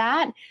to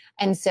that.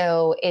 And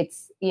so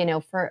it's,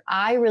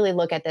 I really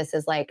look at this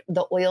as like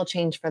the oil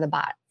change for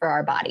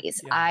our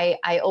bodies. Yeah.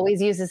 I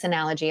always use this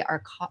analogy.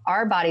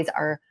 Our bodies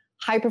are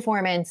high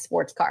performance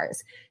sports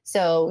cars.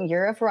 So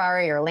you're a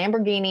Ferrari or a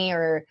Lamborghini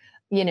or,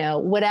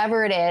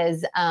 whatever it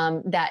is,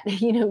 that,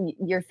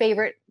 your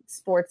favorite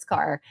sports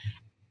car.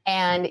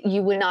 And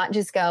you would not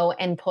just go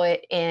and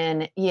put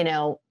in,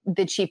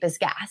 the cheapest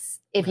gas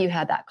if you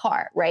had that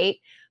car, right?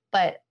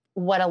 But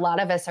what a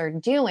lot of us are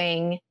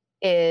doing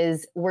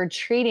is we're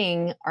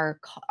treating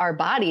our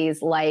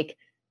bodies like,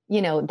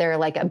 they're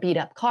like a beat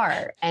up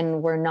car,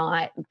 and we're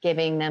not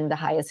giving them the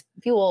highest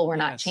fuel. We're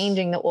not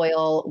changing the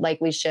oil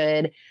like we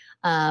should,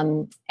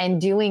 and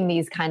doing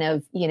these kind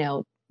of,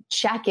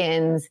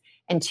 check-ins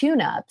and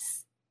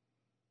tune-ups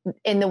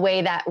in the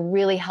way that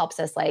really helps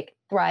us like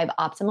thrive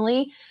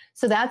optimally.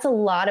 So that's a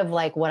lot of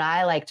like what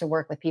I like to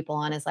work with people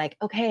on is like,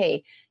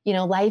 okay,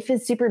 life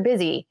is super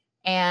busy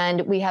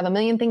and we have a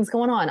million things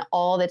going on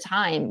all the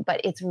time,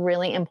 but it's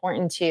really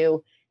important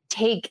to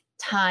take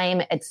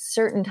time at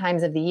certain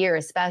times of the year,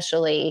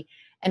 especially,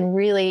 and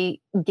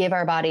really give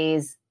our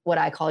bodies what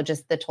I call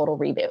just the total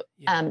reboot.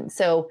 Yeah.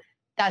 So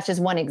that's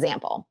just one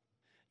example.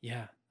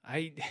 Yeah.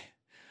 I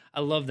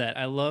love that.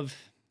 I love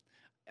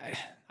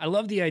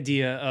the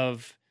idea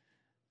of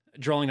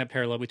drawing that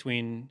parallel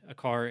between a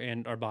car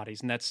and our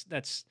bodies. And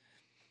that's,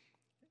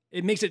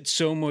 it makes it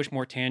so much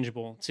more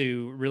tangible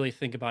to really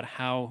think about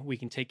how we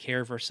can take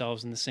care of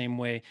ourselves in the same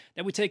way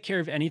that we take care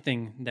of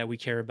anything that we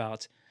care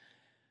about.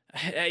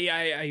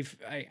 I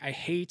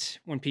hate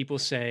when people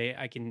say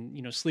I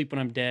can, sleep when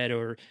I'm dead,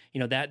 or,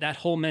 that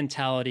whole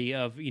mentality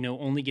of,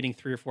 only getting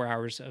 3 or 4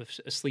 hours of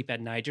sleep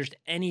at night, just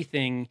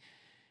anything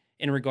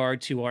in regard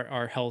to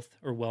our health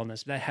or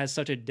wellness that has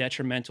such a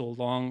detrimental,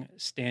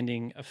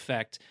 long-standing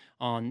effect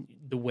on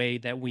the way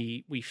that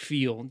we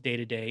feel day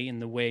to day,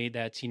 and the way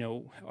that,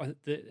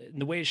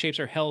 the way it shapes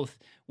our health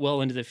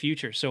well into the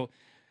future. So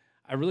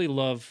I really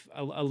love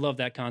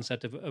that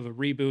concept of a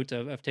reboot,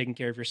 of taking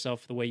care of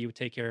yourself the way you would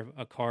take care of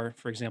a car,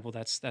 for example.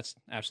 That's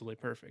absolutely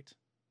perfect.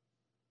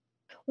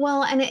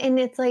 Well, and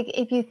it's like,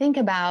 if you think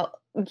about,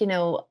 think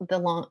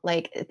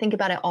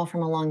about it all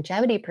from a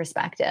longevity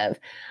perspective,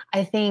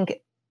 I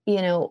think,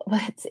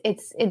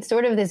 it's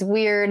sort of this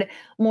weird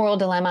moral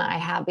dilemma I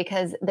have,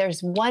 because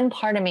there's one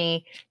part of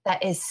me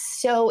that is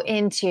so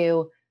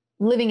into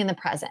living in the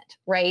present,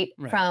 right?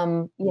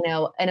 From,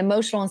 an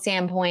emotional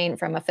standpoint,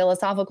 from a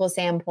philosophical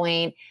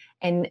standpoint,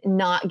 and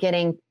not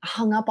getting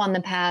hung up on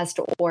the past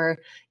or,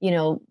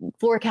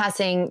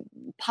 forecasting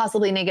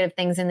possibly negative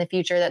things in the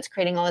future that's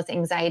creating all this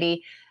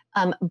anxiety.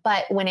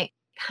 But when it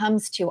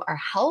comes to our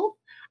health,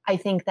 I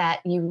think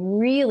that you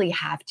really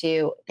have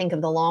to think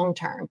of the long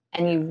term,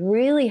 and you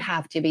really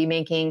have to be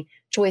making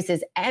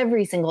choices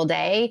every single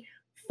day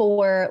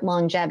for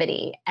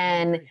longevity.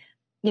 And,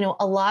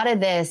 a lot of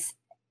this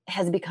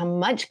has become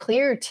much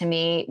clearer to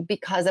me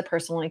because of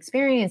personal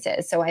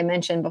experiences. So I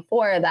mentioned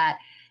before that,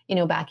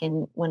 back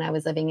when I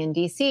was living in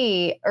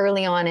DC,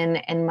 early on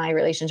in my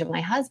relationship with my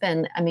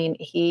husband,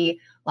 he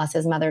lost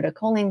his mother to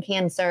colon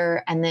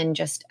cancer. And then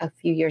just a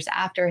few years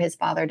after, his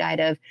father died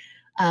of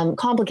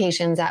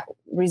complications that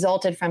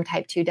resulted from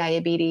type 2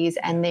 diabetes.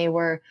 And they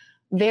were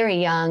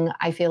very young,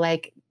 I feel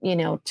like,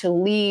 to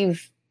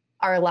leave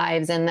our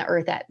lives and the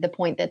earth at the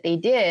point that they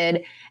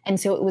did. And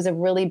so it was a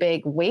really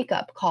big wake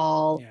up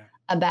call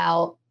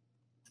about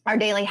our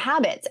daily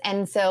habits.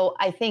 And so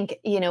I think,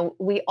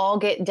 we all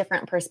get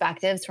different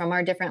perspectives from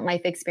our different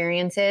life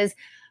experiences,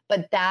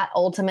 but that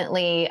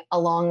ultimately,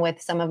 along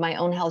with some of my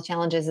own health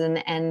challenges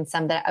and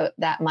some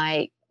that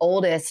my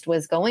oldest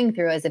was going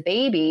through as a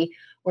baby,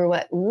 were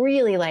what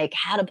really like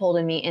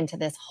catapulted me into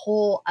this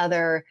whole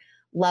other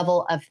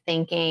level of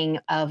thinking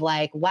of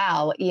like,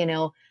 wow,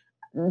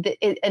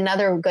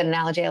 another good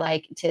analogy I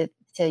like to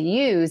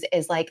use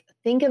is like,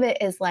 think of it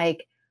as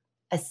like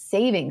a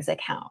savings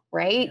account,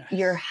 right? Yes.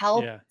 Your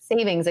health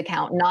savings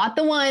account, not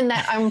the one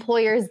that our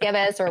employers give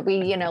us, or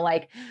we,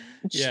 to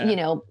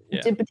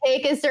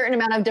take a certain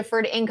amount of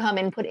deferred income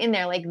and put in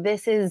there. Like,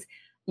 this is,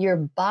 your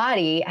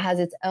body has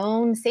its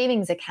own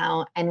savings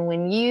account. And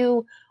when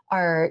you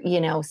are,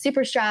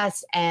 super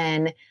stressed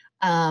and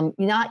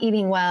not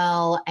eating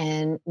well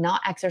and not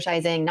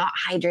exercising, not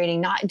hydrating,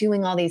 not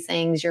doing all these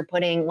things, you're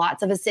putting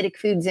lots of acidic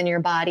foods in your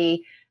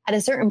body. At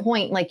a certain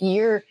point, like,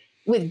 you're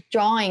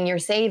withdrawing your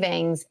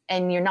savings,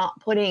 and if you're not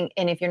putting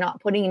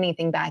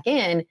anything back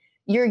in,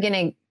 you're going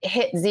to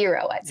hit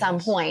zero at some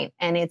point,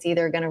 and it's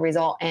either going to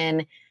result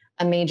in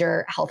a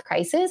major health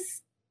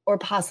crisis or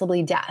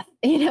possibly death,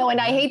 and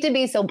I hate to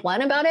be so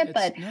blunt about it,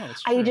 but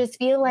I just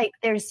feel like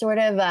there's sort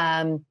of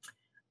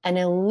an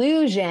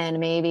illusion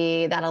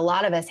maybe that a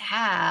lot of us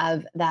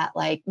have, that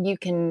like you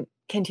can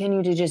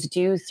continue to just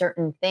do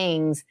certain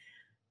things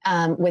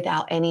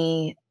without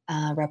any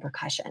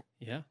repercussion.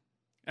 Yeah,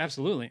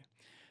 absolutely.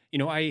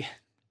 I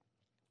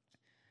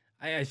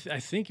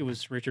think it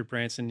was Richard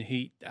Branson.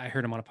 I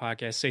heard him on a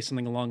podcast say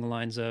something along the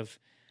lines of,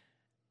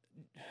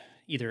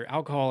 either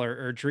alcohol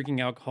or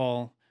drinking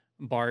alcohol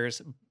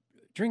bars.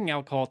 Drinking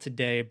alcohol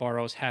today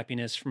borrows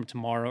happiness from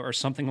tomorrow, or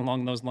something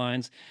along those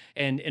lines.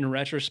 And in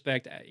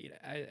retrospect,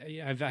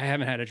 I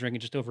haven't had a drink in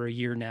just over a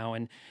year now,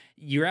 and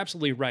you're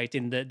absolutely right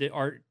in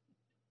our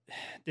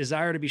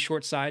desire to be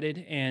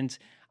short-sighted. And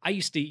I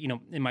used to,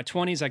 in my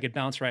 20s, I could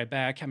bounce right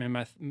back. I'm in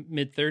my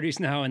mid 30s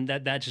now, and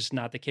that's just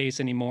not the case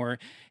anymore.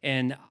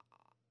 And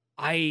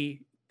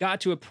I got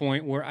to a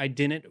point where I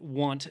didn't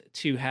want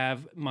to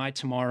have my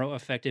tomorrow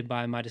affected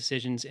by my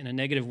decisions in a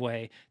negative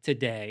way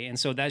today. And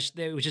so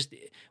it was just,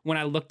 when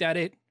I looked at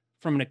it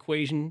from an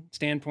equation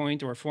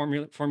standpoint or a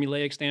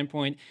formulaic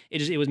standpoint,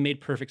 it was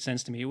made perfect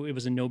sense to me. It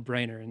was a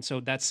no-brainer. And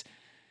so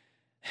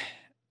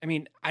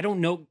I don't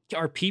know,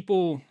 the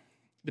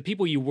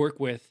people you work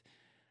with,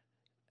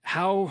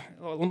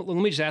 let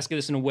me just ask you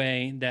this in a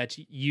way that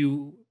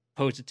you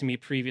posed it to me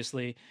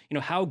previously.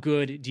 How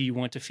good do you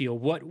want to feel?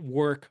 What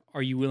work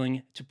are you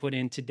willing to put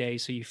in today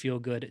so you feel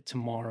good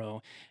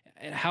tomorrow?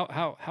 And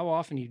how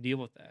often do you deal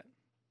with that?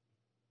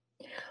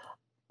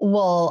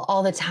 Well,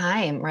 all the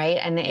time, right?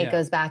 And it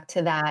goes back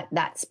to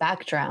that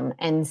spectrum.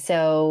 And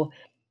so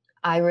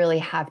I really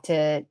have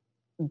to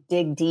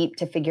dig deep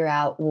to figure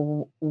out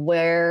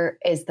where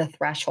is the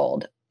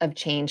threshold of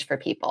change for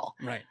people.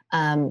 Right.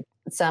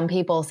 Some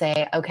people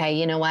say, okay,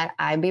 you know what?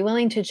 I'd be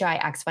willing to try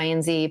X, Y,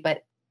 and Z,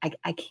 but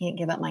I can't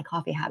give up my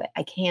coffee habit.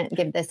 I can't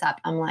give this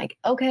up. I'm like,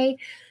 okay,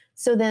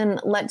 so then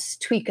let's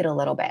tweak it a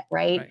little bit.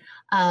 Right.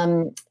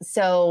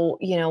 So,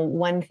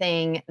 one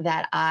thing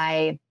that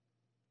I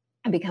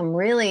become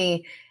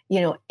really,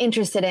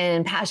 interested in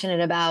and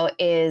passionate about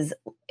is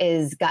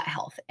gut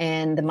health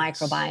and the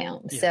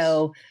microbiome. Yes.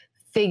 So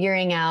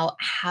figuring out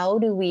how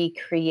do we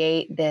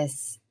create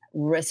this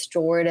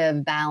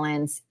restorative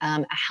balance,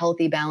 a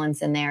healthy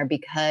balance in there,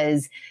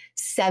 because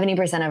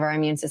 70% of our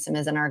immune system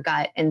is in our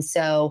gut. And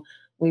so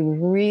we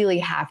really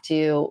have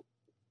to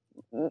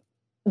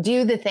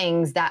do the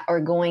things that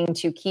are going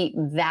to keep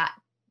that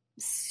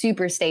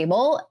super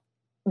stable,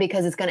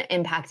 because it's going to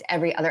impact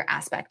every other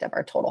aspect of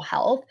our total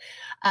health.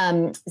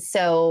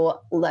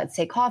 So let's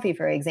take coffee,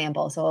 for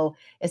example. So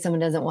if someone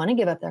doesn't want to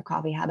give up their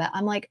coffee habit,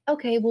 I'm like,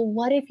 okay, well,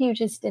 what if you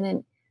just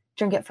didn't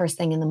drink it first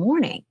thing in the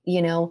morning?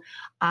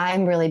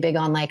 I'm really big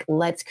on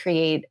let's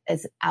create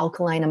as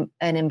alkaline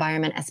an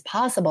environment as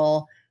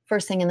possible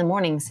first thing in the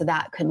morning. So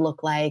that could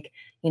look like,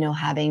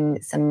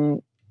 having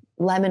some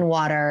lemon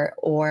water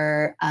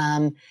or,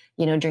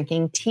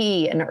 drinking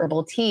tea, an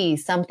herbal tea,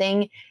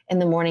 something in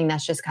the morning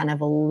that's just kind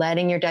of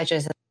letting your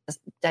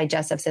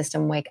digestive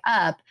system wake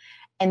up,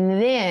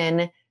 and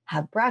then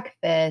have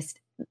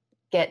breakfast,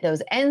 get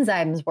those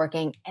enzymes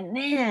working, and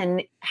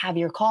then have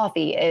your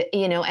coffee,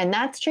 and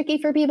that's tricky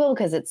for people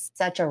because it's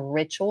such a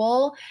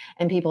ritual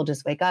and people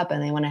just wake up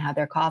and they want to have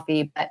their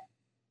coffee, but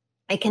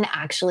it can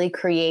actually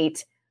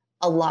create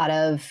a lot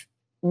of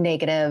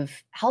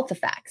negative health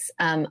effects.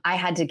 I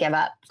had to give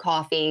up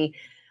coffee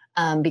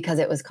because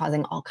it was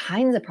causing all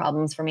kinds of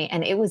problems for me.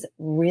 And it was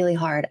really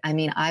hard.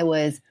 I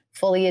was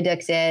fully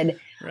addicted.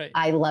 Right.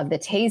 I love the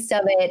taste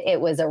of it.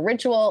 It was a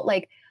ritual.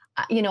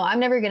 I'm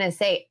never going to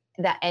say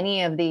that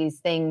any of these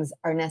things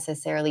are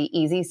necessarily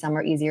easy. Some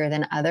are easier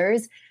than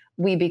others.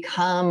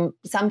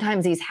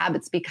 Sometimes these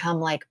habits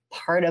become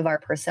part of our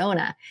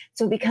persona.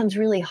 So it becomes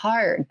really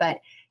hard, but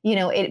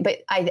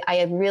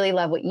I really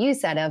love what you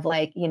said of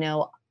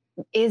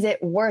is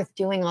it worth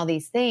doing all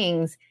these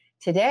things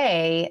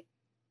today?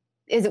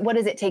 What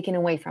is it taking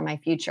away from my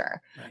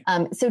future?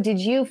 Right. So did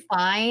you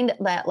find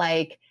that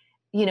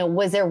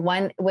was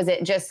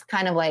it just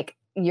kind of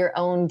your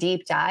own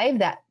deep dive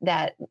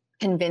that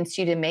convinced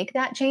you to make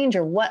that change,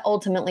 or what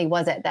ultimately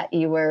was it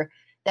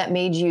that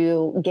made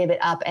you give it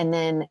up?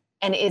 And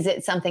is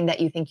it something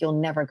that you think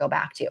you'll never go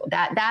back to?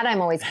 That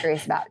I'm always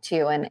curious about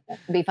too. And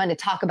it'd be fun to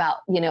talk about,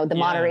 the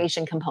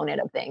moderation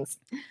component of things.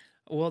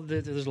 Well,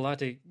 there's a lot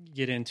to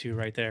get into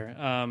right there.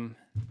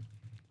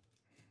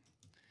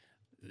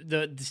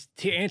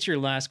 To answer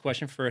your last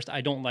question first,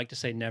 I don't like to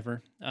say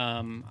never.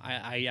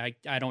 I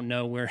don't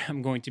know where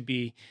I'm going to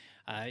be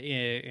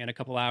in a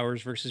couple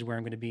hours versus where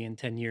I'm going to be in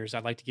 10 years.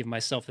 I'd like to give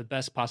myself the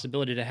best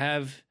possibility to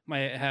have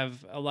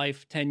a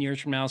life 10 years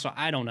from now. So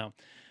I don't know.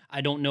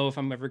 I don't know if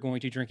I'm ever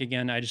going to drink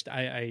again.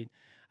 I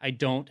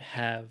don't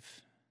have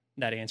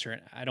that answer.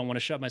 I don't want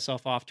to shut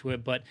myself off to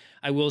it, but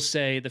I will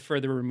say the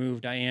further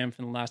removed I am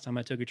from the last time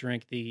I took a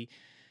drink, the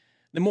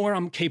more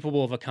I'm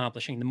capable of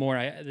accomplishing, the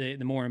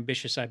more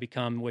ambitious I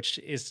become, which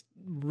is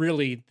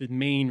really the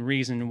main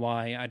reason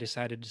why I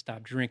decided to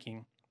stop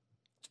drinking.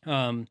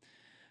 I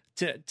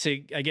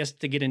guess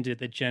to get into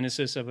the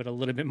genesis of it a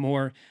little bit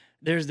more,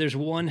 there's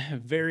one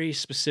very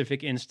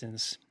specific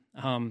instance.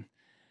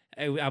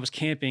 I was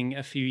camping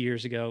a few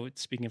years ago,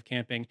 speaking of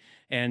camping,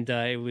 and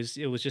it was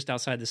just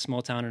outside this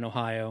small town in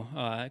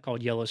Ohio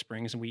called Yellow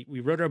Springs. And we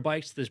rode our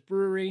bikes to this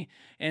brewery,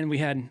 and we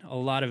had a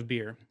lot of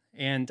beer.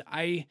 And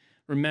I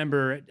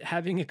remember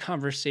having a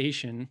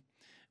conversation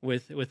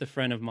with a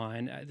friend of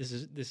mine. This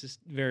is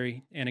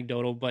very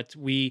anecdotal, but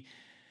we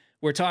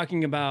we're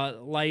talking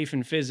about life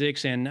and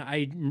physics, and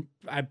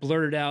I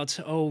blurted out,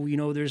 oh,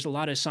 there's a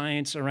lot of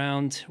science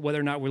around whether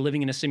or not we're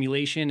living in a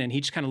simulation. And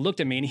he just kind of looked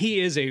at me, and he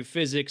is a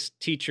physics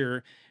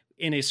teacher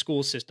in a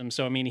school system.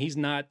 So, I mean, he's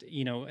not,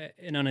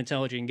 an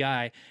unintelligent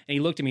guy. And he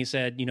looked at me and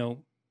said,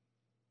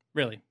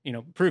 really,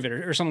 prove it,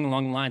 or something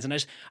along the lines.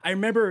 And I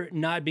remember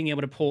not being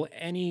able to pull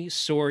any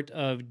sort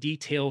of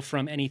detail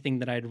from anything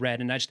that I'd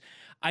read. And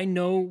I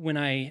know when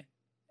I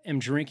am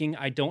drinking,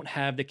 I don't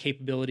have the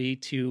capability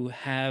to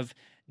have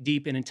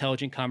deep and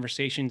intelligent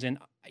conversations. And,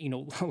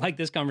 like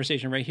this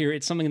conversation right here,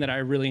 it's something that I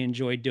really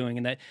enjoy doing,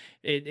 and that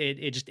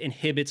it just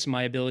inhibits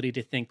my ability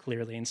to think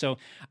clearly. And so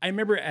I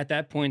remember at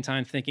that point in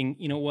time thinking,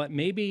 you know what,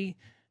 maybe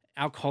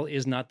alcohol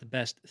is not the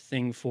best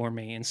thing for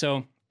me. And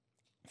so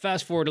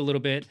fast forward a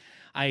little bit,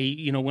 I,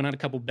 went on a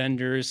couple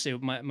benders.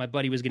 My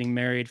buddy was getting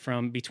married.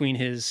 From between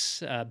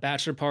his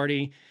bachelor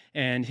party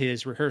and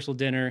his rehearsal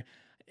dinner,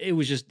 it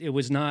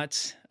was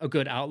not a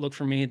good outlook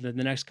for me. The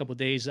next couple of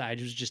days, I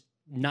was just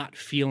not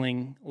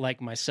feeling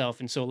like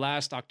myself. And so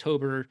last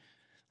October,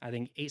 I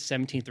think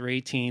 17th or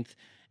 18th,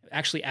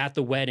 actually at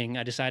the wedding,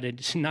 I decided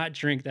to not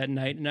drink that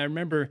night. And I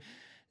remember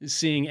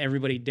seeing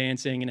everybody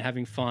dancing and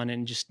having fun,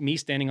 and just me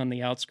standing on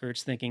the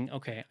outskirts thinking,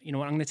 okay, you know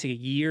what, I'm going to take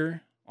a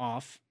year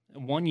off,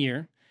 1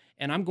 year,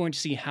 and I'm going to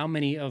see how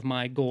many of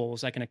my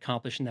goals I can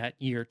accomplish in that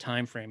year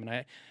time frame.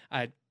 And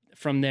I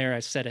from there, I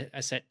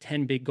set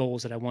 10 big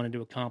goals that I wanted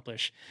to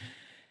accomplish.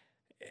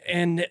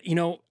 And,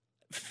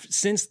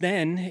 since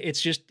then,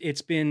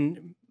 it's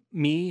been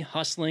me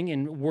hustling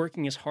and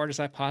working as hard as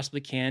I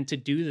possibly can to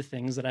do the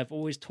things that I've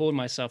always told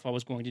myself I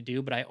was going to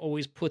do, but I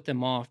always put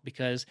them off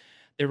because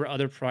there were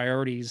other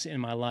priorities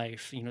in my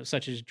life,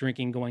 such as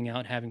drinking, going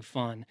out, having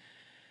fun.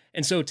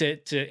 And so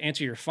to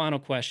answer your final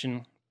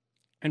question,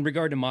 in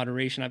regard to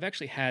moderation, I've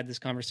actually had this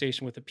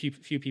conversation with a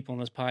few people on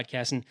this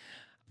podcast, and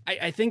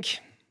I think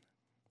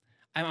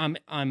I'm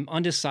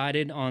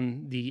undecided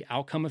on the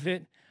outcome of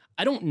it.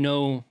 I don't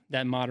know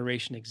that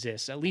moderation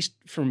exists, at least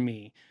for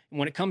me.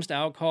 When it comes to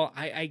alcohol,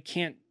 I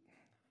can't.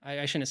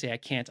 I shouldn't say I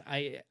can't.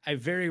 I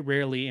very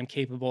rarely am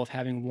capable of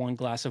having one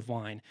glass of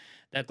wine.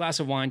 That glass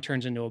of wine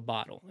turns into a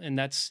bottle, and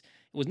it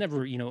was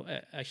never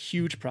a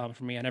huge problem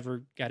for me. I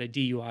never got a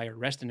DUI or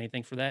arrested or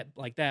anything for that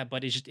like that,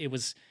 but it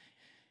was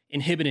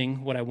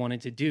inhibiting what I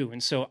wanted to do.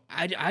 And so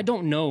I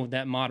don't know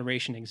that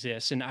moderation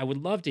exists. And I would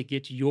love to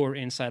get your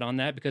insight on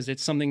that, because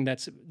it's something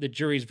that's the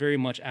jury's very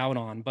much out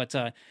on. But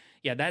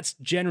yeah, that's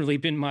generally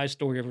been my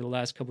story over the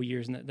last couple of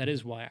years. And that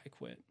is why I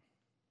quit.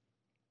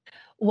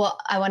 Well,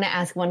 I want to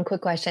ask one quick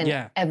question.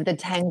 Yeah. Of the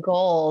 10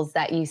 goals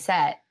that you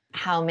set,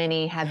 how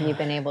many have you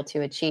been able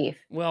to achieve?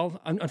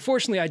 Well,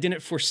 unfortunately, I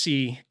didn't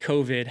foresee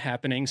COVID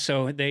happening.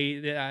 So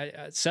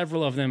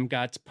several of them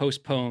got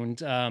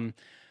postponed. One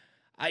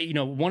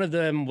of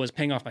them was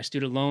paying off my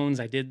student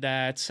loans. I did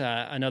that.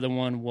 Another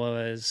one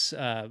was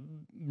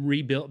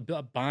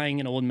buying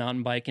an old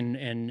mountain bike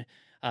and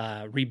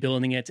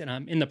rebuilding it. And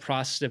I'm in the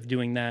process of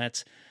doing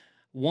that.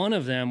 One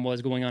of them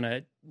was going on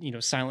a,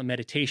 silent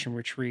meditation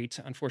retreat.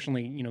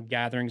 Unfortunately,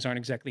 gatherings aren't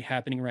exactly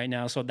happening right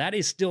now. So that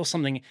is still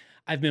something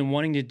I've been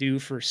wanting to do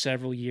for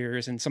several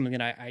years, and something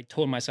that I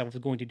told myself I was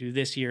going to do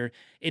this year.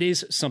 It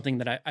is something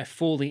that I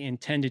fully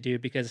intend to do,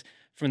 because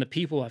from the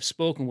people I've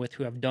spoken with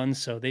who have done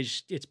so,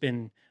 it's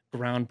been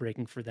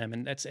groundbreaking for them.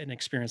 And that's an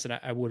experience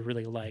that I would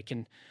really like.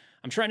 And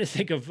I'm trying to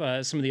think of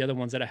some of the other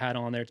ones that I had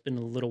on there. It's been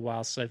a little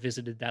while since I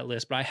visited that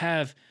list, but I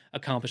have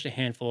accomplished a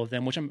handful of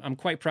them, which I'm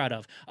quite proud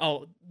of.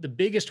 Oh, the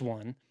biggest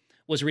one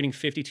was reading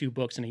 52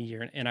 books in a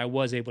year, and I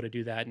was able to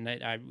do that, and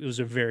it was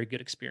a very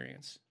good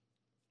experience.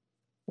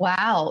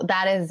 Wow,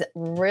 that is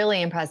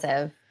really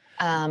impressive.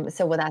 That's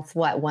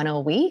what, one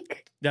a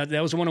week? That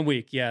was one a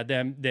week. Yeah.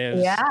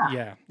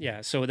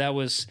 Yeah. So that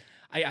was,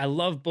 I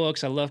love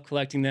books. I love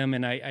collecting them.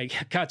 And I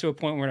got to a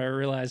point where I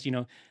realized,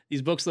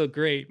 these books look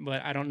great,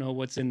 but I don't know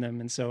what's in them.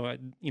 And so,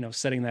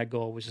 setting that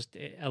goal was just,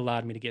 it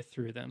allowed me to get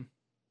through them.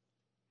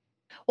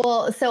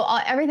 Well, so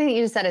everything that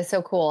you just said is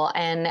so cool.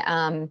 And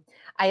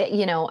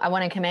I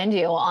want to commend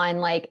you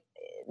on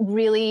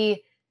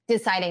really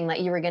deciding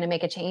that you were going to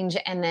make a change,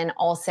 and then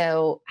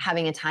also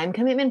having a time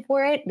commitment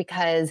for it,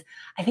 because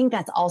I think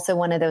that's also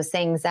one of those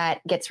things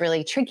that gets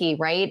really tricky,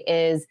 right?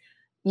 Is,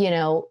 we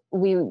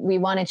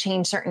want to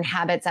change certain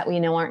habits that we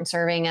know aren't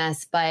serving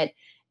us, but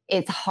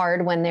it's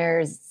hard when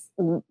there's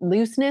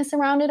looseness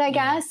around it, I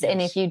guess. Yes.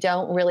 And if you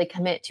don't really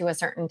commit to a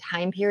certain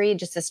time period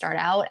just to start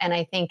out. And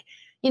I think,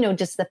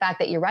 just the fact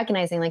that you're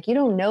recognizing, you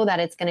don't know that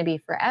it's going to be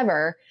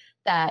forever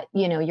that,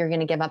 you're going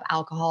to give up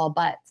alcohol.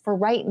 But for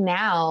right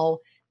now,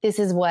 this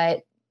is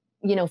what,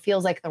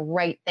 feels like the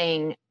right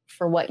thing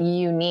for what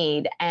you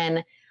need.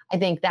 And I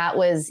think that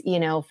was,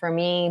 for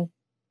me,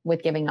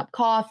 with giving up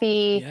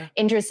coffee. Yeah.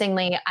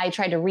 Interestingly, I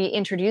tried to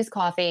reintroduce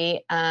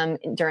coffee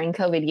during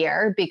COVID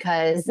year,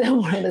 because the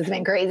world has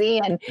been crazy.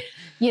 And,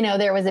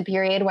 there was a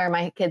period where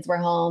my kids were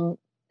home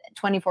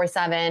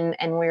 24/7,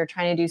 and we were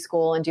trying to do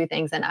school and do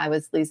things. And I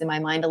was losing my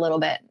mind a little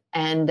bit,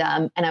 and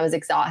I was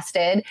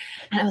exhausted,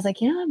 and I was like,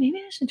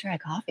 maybe I should try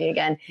coffee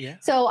again. Yeah.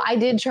 So I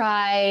did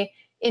try,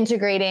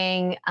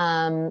 integrating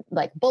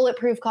like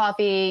bulletproof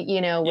coffee,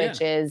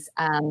 which is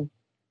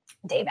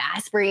Dave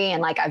Asprey.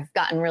 And like, I've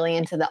gotten really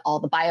into all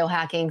the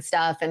biohacking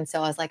stuff. And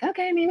so I was like,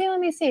 okay, maybe let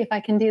me see if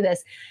I can do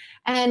this.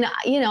 And,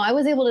 I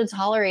was able to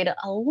tolerate it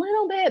a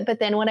little bit. But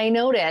then what I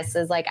noticed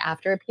is like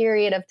after a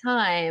period of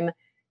time,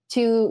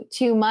 too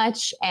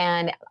much.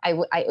 And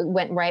I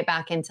went right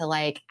back into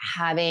like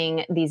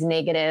having these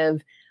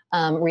negative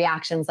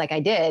reactions like I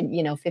did,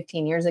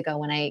 15 years ago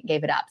when I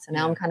gave it up. So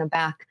now I'm kind of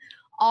back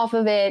off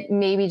of it,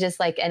 maybe just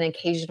like an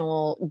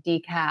occasional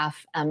decaf,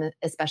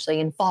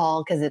 especially in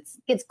fall, because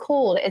it's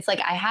cold. It's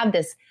like I have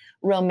this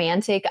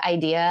romantic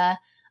idea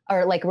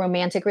or like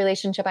romantic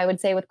relationship, I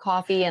would say, with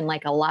coffee and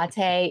like a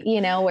latte,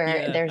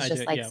 where there's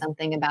just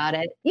something about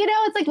it.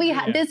 It's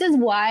like this is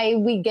why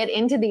we get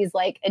into these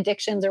like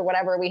addictions or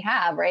whatever we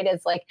have, right?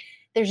 It's like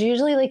there's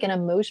usually like an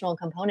emotional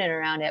component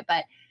around it.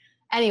 But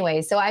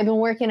anyway, so I've been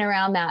working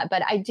around that.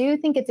 But I do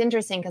think it's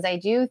interesting because I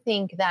do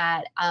think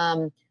that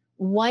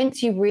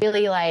once you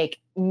really like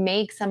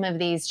make some of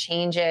these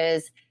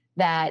changes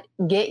that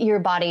get your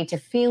body to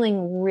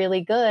feeling really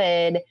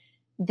good,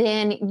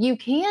 then you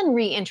can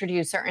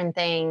reintroduce certain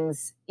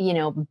things,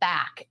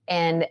 back.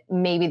 And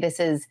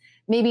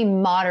maybe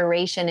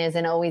moderation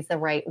isn't always the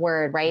right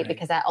word, right?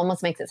 Because that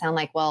almost makes it sound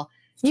like, well,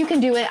 you can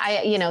do it.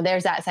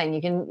 There's that saying,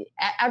 you can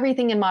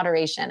everything in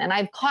moderation. And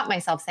I've caught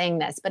myself saying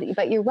this,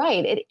 but you're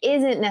right. It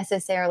isn't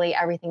necessarily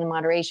everything in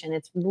moderation.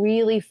 It's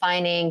really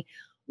finding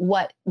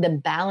what the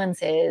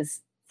balance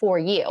is for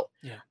you.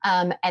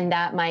 And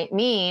that might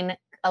mean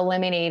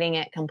eliminating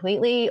it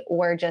completely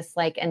or just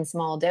like in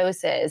small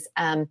doses.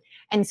 And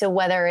so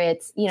whether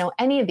it's,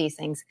 any of these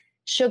things,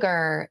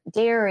 sugar,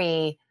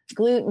 dairy,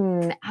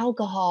 gluten,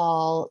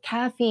 alcohol,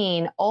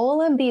 caffeine,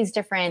 all of these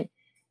different,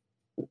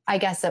 I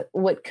guess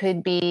what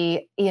could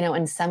be,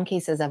 in some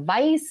cases a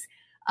vice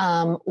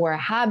or a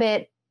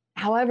habit,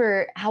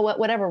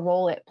 whatever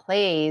role it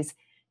plays,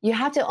 you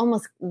have to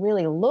almost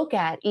really look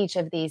at each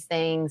of these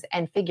things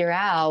and figure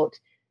out,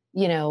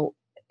 what's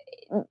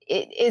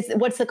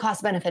the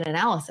cost benefit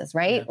analysis,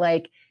 right?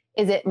 Like,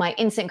 is it my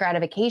instant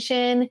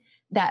gratification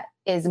that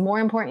is more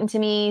important to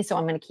me? So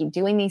I'm going to keep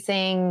doing these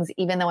things,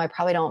 even though I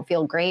probably don't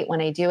feel great when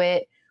I do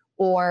it,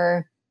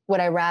 or would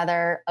I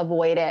rather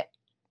avoid it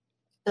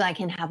so that I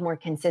can have more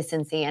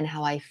consistency in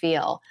how I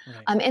feel?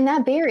 Right. And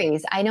that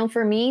varies. I know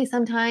for me,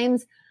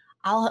 sometimes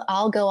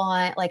I'll go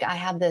on, like I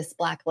have this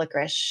black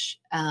licorice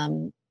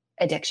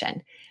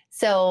addiction.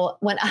 So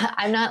when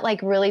I'm not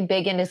like really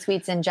big into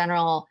sweets in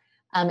general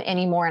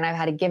anymore, and I've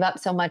had to give up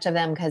so much of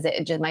them because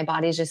my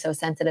body's just so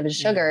sensitive to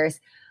sugars.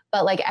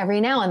 But like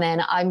every now and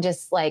then I'm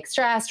just like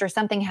stressed or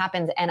something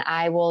happens and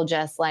I will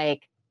just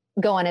like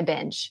go on a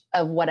binge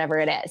of whatever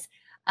it is.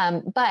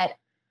 But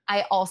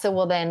I also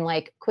will then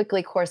like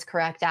quickly course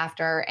correct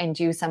after and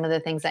do some of the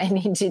things I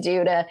need to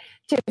do to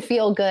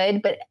feel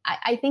good. But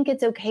I think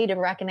it's okay to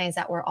recognize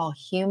that we're all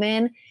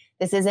human.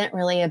 This isn't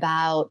really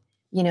about,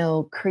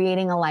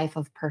 creating a life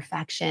of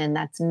perfection.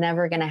 That's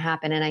never going to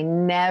happen. And I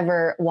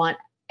never want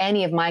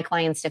any of my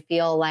clients to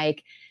feel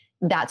like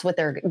that's what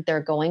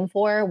they're going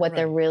for. What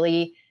they're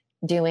really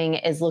doing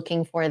is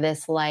looking for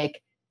this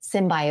like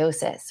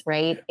symbiosis,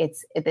 right?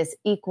 It's this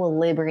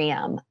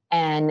equilibrium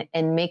and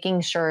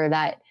making sure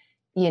that,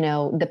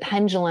 the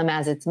pendulum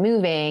as it's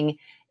moving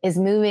is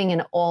moving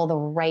in all the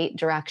right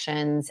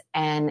directions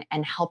and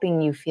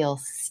helping you feel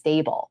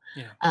stable.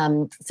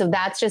 So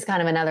that's just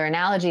kind of another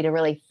analogy to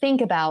really think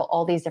about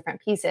all these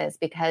different pieces,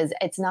 because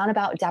it's not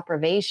about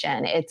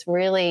deprivation. It's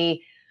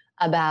really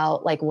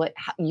about like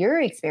how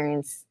your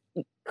experience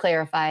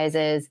clarifies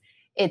is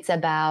it's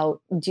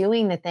about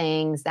doing the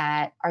things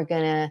that are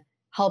going to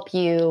help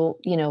you,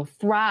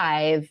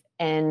 thrive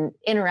and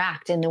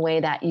interact in the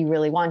way that you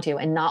really want to,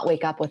 and not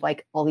wake up with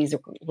like all these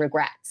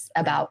regrets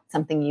about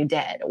something you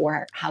did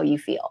or how you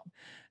feel.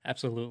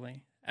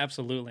 Absolutely.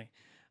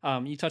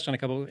 You touched on a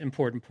couple of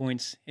important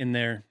points in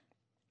there.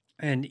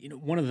 And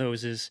one of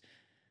those is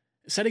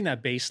setting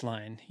that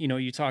baseline.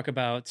 You talk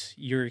about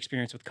your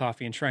experience with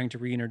coffee and trying to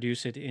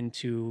reintroduce it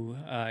into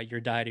your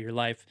diet or your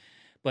life.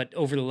 But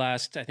over the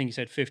last, I think you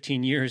said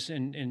 15 years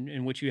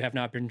in which you have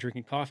not been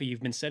drinking coffee,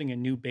 you've been setting a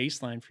new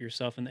baseline for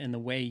yourself and the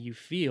way you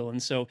feel.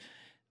 And so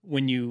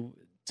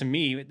to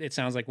me, it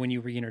sounds like when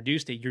you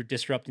reintroduced it, you're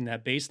disrupting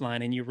that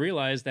baseline and you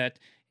realize that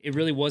it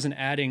really wasn't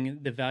adding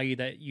the value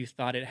that you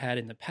thought it had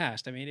in the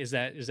past. I mean, is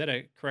that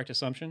a correct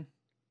assumption?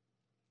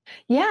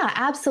 Yeah,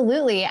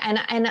 absolutely.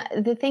 And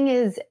the thing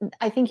is,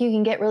 I think you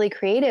can get really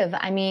creative.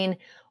 I mean,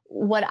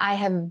 what I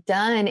have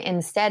done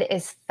instead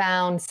is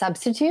found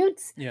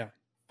substitutes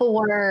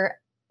for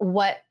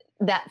what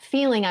that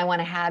feeling I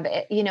want to have.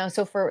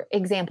 So for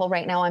example,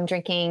 right now I'm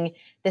drinking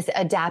this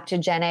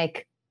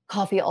adaptogenic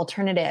coffee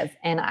alternative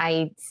and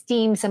I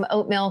steam some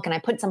oat milk and I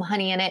put some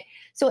honey in it.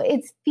 So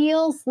it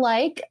feels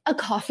like a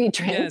coffee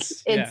drink.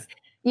 Yes,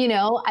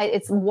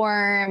 it's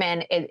warm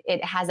and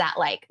it has that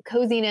like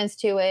coziness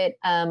to it,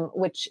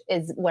 which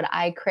is what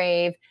I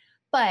crave.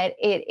 But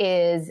it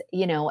is,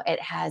 it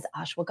has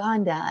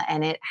ashwagandha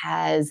and it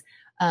has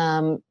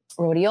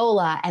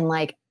rhodiola and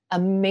like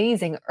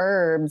amazing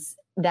herbs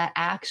that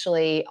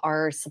actually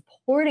are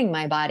supporting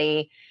my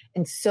body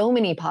in so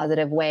many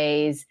positive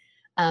ways.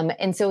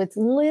 And so it's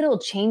little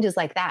changes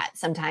like that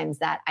sometimes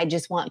that I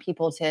just want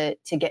people to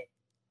get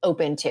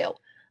open to,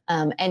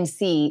 and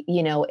see,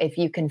 if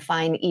you can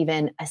find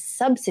even a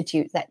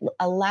substitute that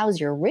allows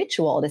your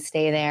ritual to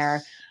stay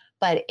there,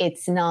 but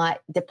it's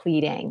not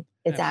depleting.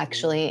 It's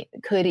actually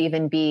could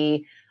even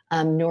be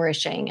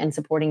nourishing and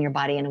supporting your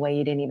body in a way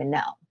you didn't even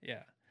know.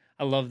 Yeah,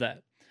 I love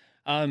that.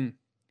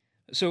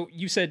 So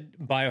you said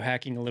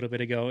biohacking a little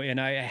bit ago, and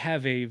I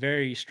have a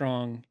very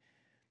strong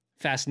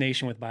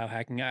fascination with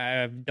biohacking.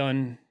 I've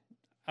done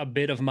a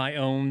bit of my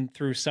own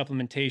through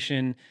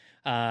supplementation,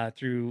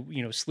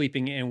 through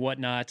sleeping and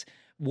whatnot.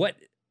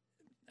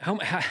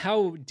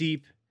 How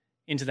deep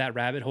into that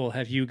rabbit hole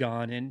have you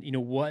gone, and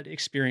what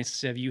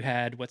experiences have you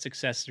had? What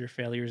successes or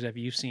failures have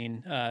you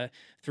seen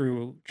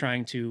through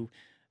trying to,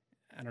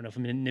 I don't know if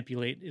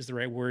manipulate is the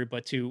right word,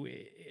 but to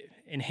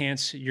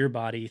enhance your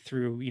body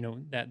through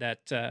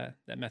that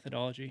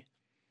methodology?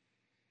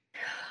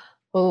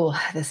 Oh,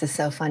 this is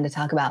so fun to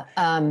talk about.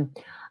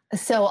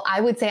 So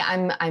I would say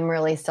I'm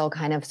really still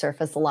kind of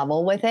surface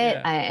level with it,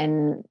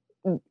 and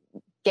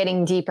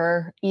getting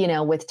deeper,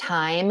 with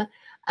time.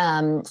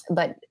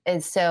 But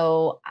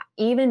so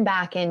even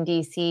back in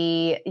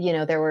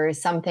DC, there were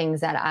some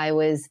things that I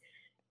was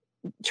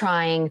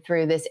trying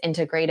through this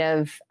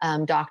integrative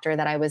doctor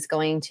that I was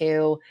going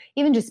to,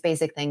 even just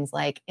basic things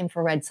like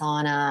infrared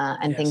sauna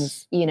and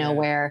things,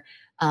 where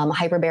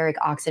hyperbaric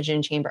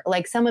oxygen chamber,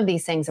 like some of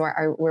these things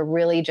were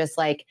really just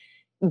like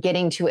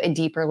getting to a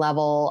deeper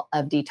level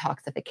of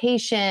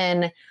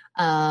detoxification,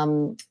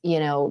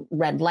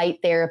 red light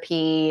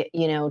therapy,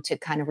 to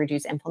kind of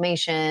reduce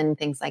inflammation,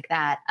 things like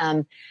that.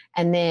 And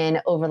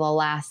then over the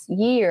last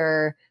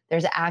year,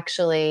 there's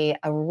actually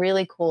a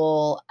really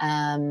cool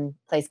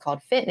place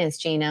called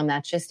Fitness Genome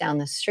that's just down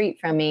the street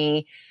from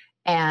me.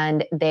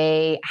 And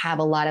they have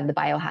a lot of the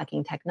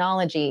biohacking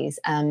technologies.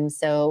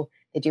 So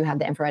they do have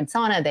the infrared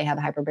sauna. They have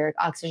a hyperbaric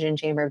oxygen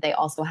chamber. They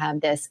also have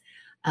this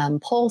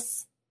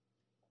pulse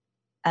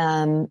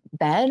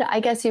bed, I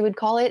guess you would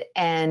call it.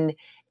 And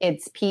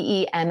it's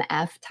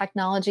PEMF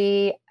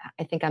technology.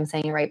 I think I'm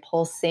saying it right,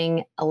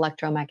 pulsing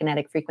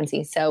electromagnetic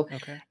frequency. So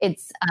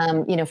it's,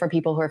 for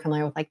people who are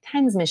familiar with like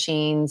TENS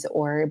machines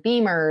or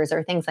beamers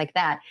or things like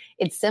that,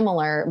 it's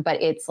similar,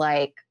 but it's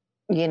like,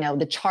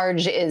 the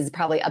charge is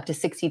probably up to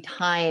 60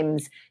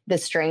 times the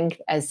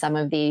strength as some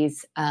of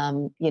these,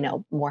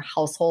 more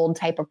household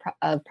type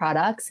of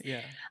products.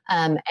 Yeah.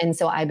 And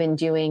so I've been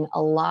doing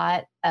a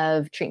lot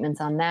of treatments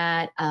on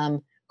that.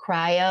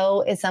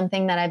 Cryo is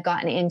something that I've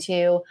gotten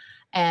into.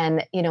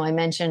 And, I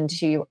mentioned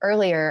to you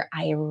earlier,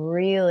 I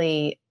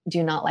really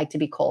do not like to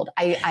be cold.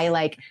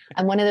 I'm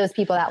one of those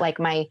people that like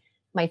my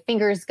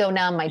fingers go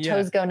numb, my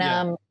toes go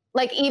numb. Yeah.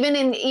 Like even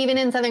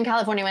in Southern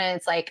California, when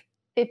it's like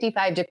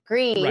 55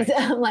 degrees, right.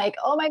 I'm like,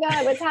 oh my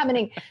God, what's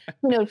happening?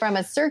 From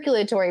a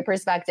circulatory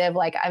perspective,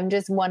 like I'm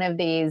just one of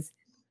these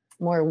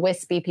more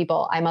wispy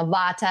people. I'm a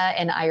Vata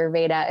in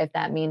Ayurveda, if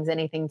that means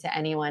anything to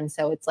anyone.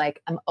 So it's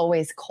like, I'm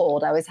always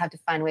cold. I always have to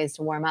find ways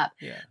to warm up.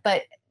 Yeah.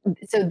 But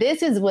so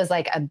this was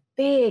like a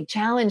big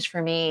challenge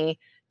for me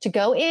to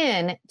go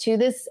in to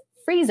this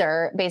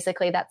freezer,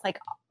 basically that's like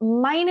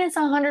minus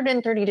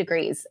 130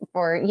 degrees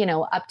for,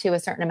 up to a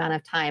certain amount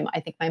of time. I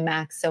think my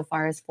max so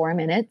far is 4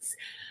 minutes.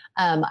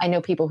 I know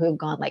people who've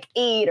gone like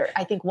 8, or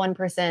I think one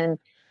person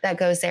that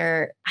goes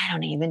there, I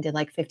don't even did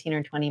like 15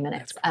 or 20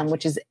 minutes,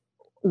 which is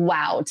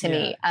wow to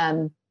me.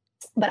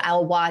 But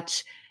I'll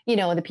watch,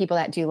 the people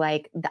that do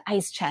like the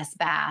ice chest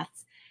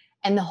baths,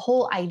 and the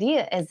whole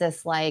idea is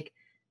this like,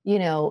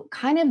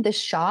 kind of the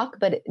shock,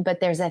 but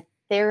there's a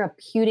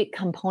therapeutic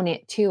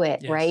component to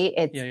it, right?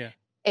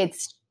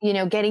 It's,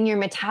 getting your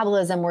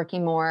metabolism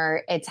working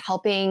more. It's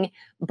helping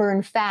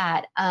burn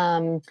fat.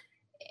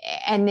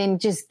 And then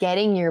just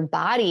getting your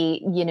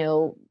body,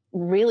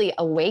 really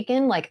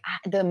awakened. Like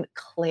the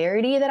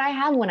clarity that I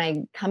have when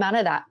I come out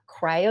of that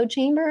cryo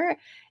chamber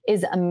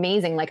is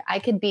amazing. Like I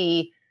could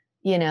be,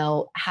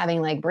 having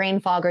like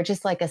brain fog or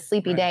just like a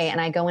sleepy day. And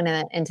I go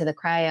into the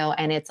cryo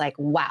and it's like,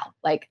 wow,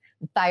 like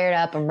fired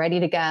up, I'm ready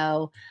to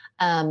go.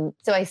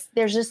 So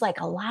there's just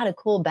like a lot of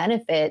cool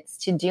benefits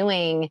to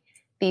doing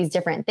these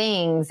different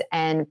things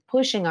and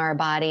pushing our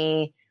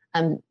body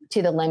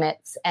to the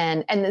limits.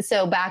 And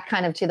so back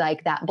kind of to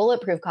like that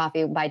Bulletproof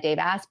Coffee by Dave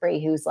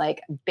Asprey, who's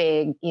like a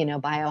big,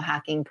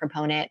 biohacking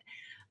proponent,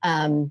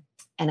 and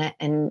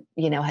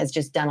has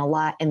just done a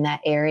lot in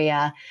that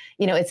area.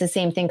 It's the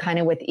same thing kind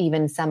of with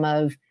even some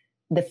of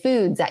the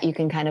foods that you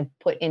can kind of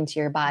put into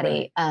your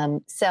body.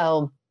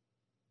 So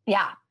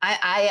yeah,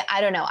 I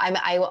don't know.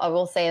 I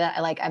will say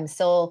that like, I'm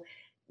still,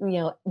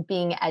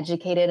 being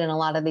educated in a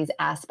lot of these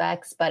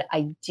aspects, but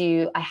I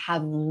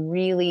have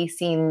really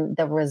seen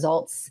the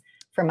results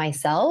for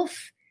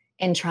myself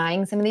in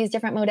trying some of these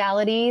different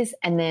modalities.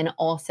 And then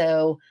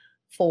also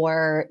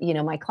for,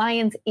 my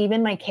clients,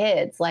 even my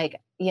kids,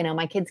 like,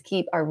 my kids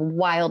are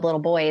wild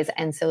little boys.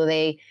 And so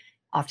they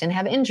often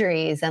have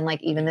injuries. And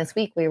like, even this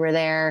week we were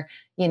there,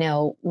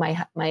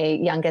 my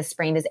youngest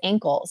sprained his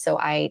ankle. So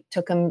I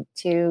took him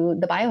to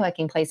the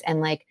biohacking place,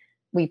 and like,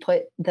 we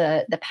put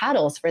the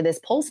paddles for this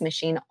pulse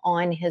machine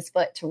on his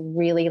foot to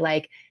really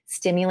like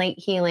stimulate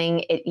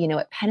healing.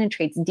 It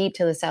penetrates deep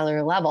to the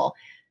cellular level.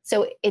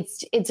 So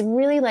it's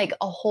really like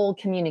a whole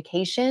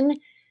communication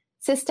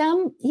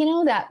system,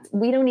 that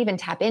we don't even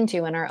tap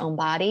into in our own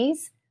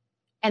bodies.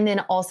 And then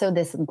also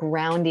this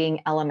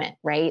grounding element,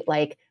 right?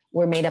 Like,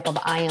 we're made up of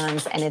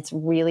ions, and it's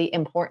really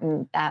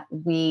important that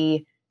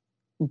we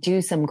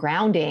do some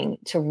grounding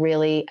to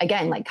really,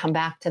 again, like, come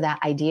back to that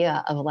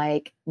idea of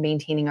like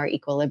maintaining our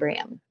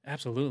equilibrium.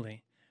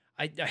 Absolutely.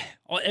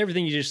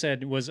 Everything you just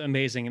said was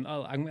amazing, and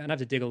I'm gonna have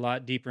to dig a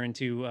lot deeper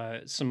into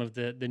some of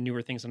the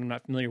newer things that I'm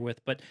not familiar with.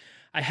 But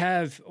I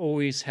have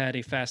always had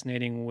a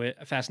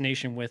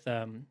fascination with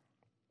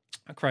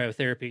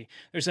cryotherapy.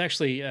 There's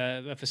actually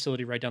a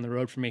facility right down the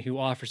road from me who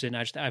offers it,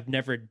 and I've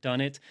never done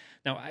it.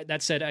 Now,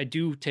 that said, I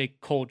do take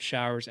cold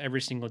showers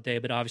every single day,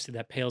 but obviously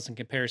that pales in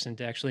comparison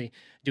to actually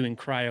doing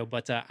cryo.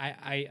 But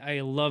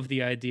I love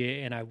the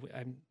idea, and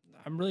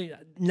I'm really,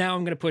 now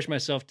I'm going to push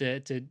myself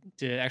to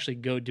actually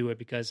go do it,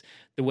 because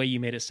the way you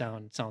made it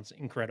sounds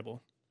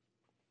incredible.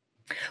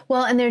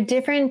 Well, and there are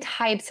different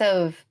types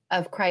of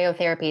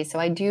cryotherapy. So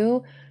I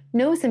do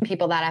know some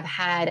people that have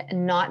had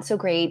not so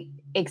great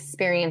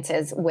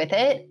experiences with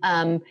it,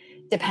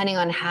 depending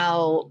on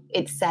how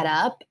it's set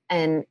up.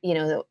 And,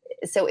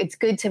 so it's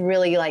good to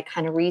really like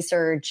kind of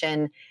research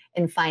and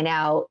find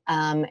out,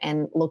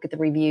 and look at the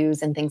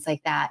reviews and things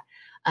like that.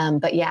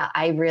 But yeah,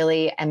 I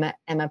really am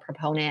a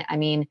proponent. I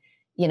mean,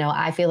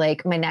 I feel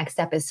like my next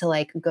step is to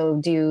like go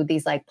do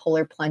these like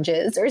polar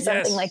plunges or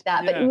something like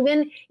that. Yeah.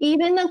 But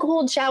even the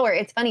cold shower,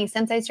 it's funny,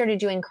 since I started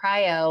doing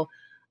cryo,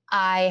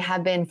 I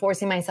have been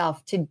forcing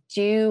myself to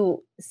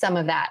do some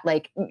of that,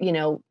 like,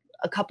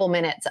 a couple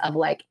minutes of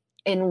like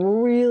in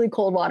really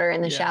cold water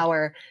in the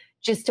shower,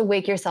 just to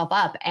wake yourself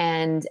up.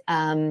 And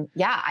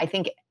I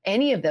think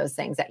any of those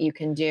things that you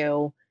can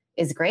do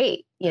is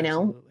great,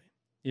 Absolutely.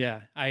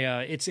 Yeah,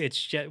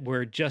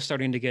 we're just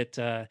starting to get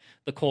the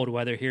cold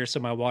weather here,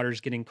 so my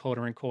water's getting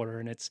colder and colder,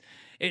 and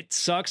it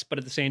sucks, but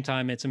at the same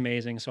time, it's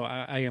amazing. So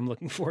I am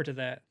looking forward to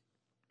that.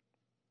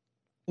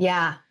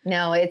 Yeah,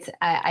 no,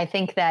 I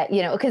think that,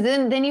 because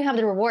then you have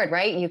the reward,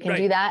 right? You can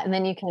do that, and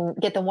then you can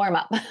get the warm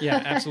up.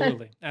 Yeah,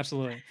 absolutely.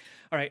 Absolutely.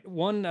 All right.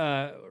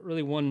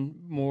 One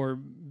more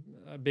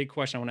big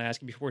question I want to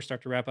ask you before we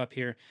start to wrap up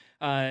here.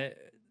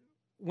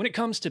 When it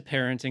comes to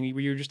parenting, you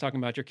were just talking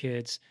about your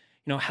kids,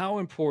 how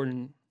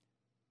important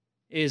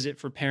is it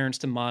for parents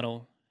to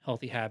model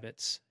healthy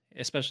habits,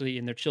 especially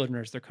in their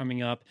children as they're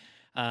coming up?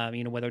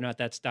 Whether or not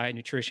that's diet,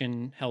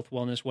 nutrition, health,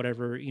 wellness,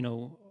 whatever,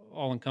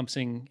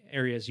 all-encompassing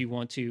areas you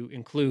want to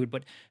include.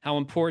 But how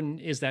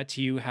important is that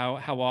to you?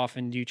 How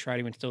often do you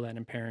try to instill that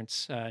in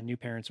parents, new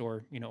parents,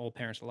 or old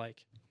parents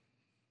alike?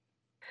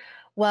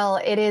 Well,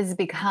 it has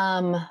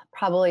become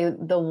probably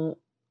the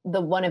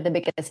one of the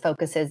biggest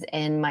focuses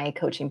in my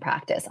coaching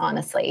practice,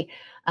 honestly.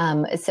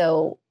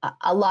 So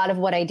a lot of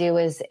what I do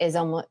is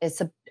a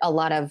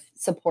lot of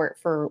support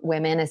for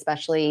women,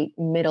 especially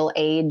middle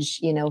age,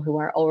 who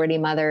are already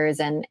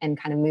mothers and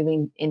kind of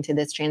moving into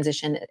this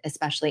transition,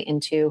 especially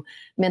into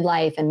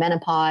midlife and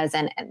menopause,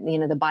 and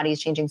the body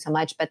is changing so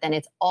much. But then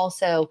it's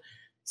also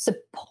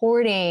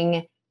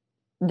supporting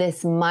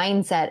this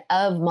mindset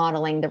of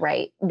modeling the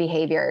right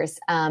behaviors,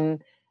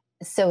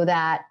 so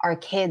that our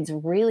kids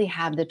really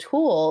have the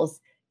tools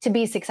to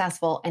be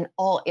successful in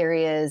all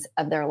areas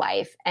of their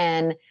life.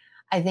 And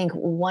I think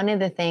one of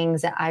the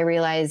things that I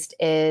realized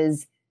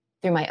is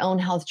through my own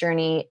health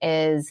journey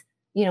is,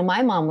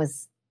 my mom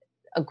was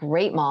a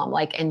great mom,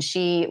 and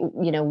she,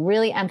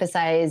 really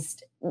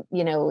emphasized,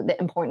 the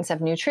importance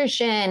of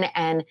nutrition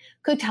and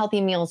cooked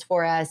healthy meals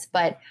for us.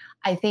 But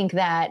I think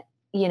that,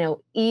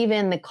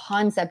 even the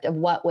concept of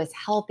what was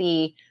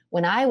healthy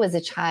when I was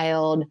a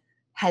child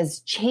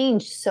has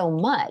changed so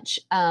much.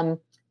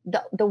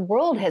 The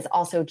world has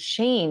also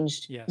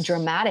changed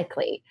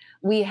dramatically.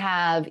 We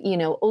have,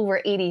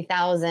 over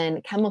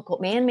 80,000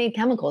 man-made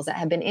chemicals that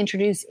have been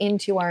introduced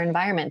into our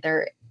environment.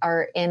 There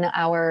are in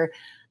our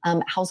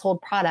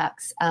household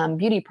products,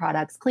 beauty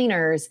products,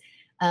 cleaners,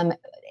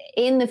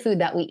 in the food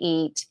that we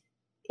eat,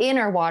 in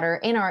our water,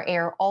 in our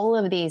air, all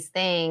of these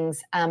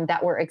things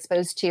that we're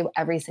exposed to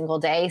every single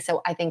day.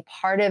 So I think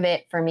part of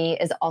it for me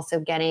is also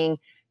getting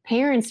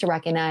parents to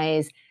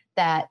recognize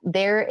that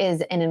there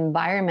is an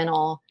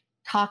environmental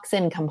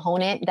toxin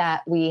component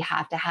that we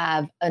have to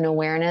have an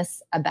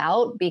awareness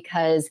about,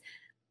 because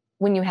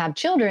when you have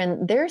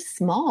children, they're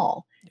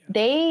small. Yeah.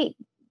 They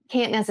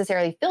can't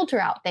necessarily filter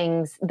out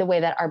things the way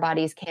that our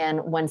bodies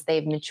can once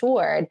they've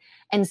matured.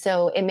 And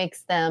so it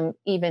makes them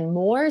even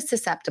more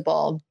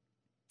susceptible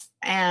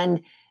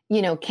and,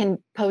 can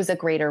pose a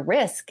greater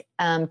risk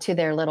to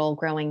their little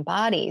growing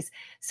bodies.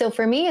 So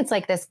for me, it's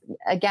like this,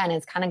 again,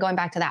 it's kind of going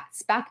back to that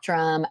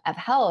spectrum of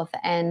health.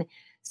 And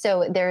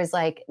so there's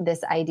like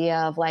this idea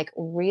of like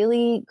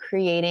really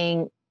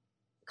creating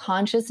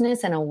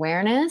consciousness and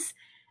awareness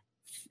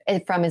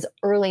from as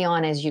early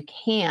on as you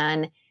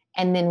can,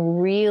 and then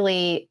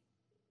really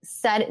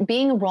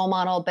being a role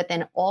model, but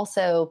then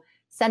also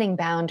setting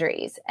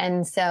boundaries.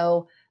 And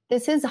so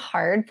this is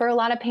hard for a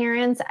lot of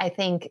parents. I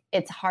think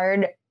it's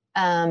hard.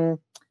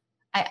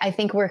 I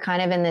think we're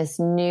kind of in this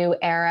new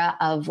era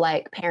of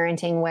like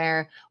parenting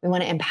where we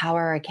want to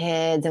empower our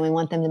kids and we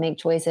want them to make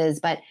choices,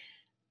 but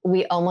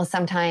we almost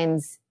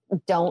sometimes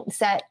don't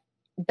set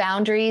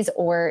boundaries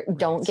or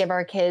don't give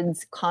our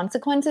kids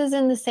consequences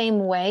in the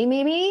same way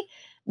maybe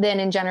than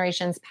in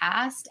generations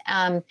past.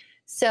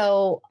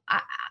 So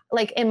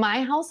like in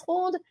my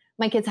household,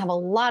 my kids have a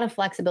lot of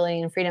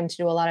flexibility and freedom to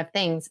do a lot of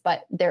things,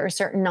 but there are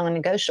certain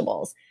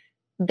non-negotiables.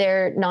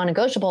 Their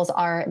non-negotiables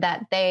are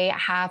that they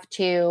have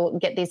to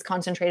get these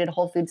concentrated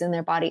whole foods in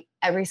their body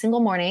every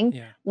single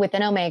morning with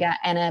an omega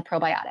and a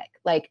probiotic.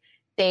 Like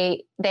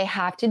they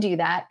have to do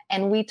that.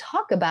 And we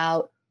talk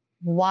about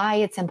why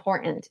it's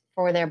important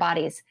for their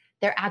bodies.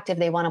 They're active.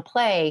 They want to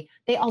play.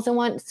 They also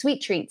want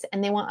sweet treats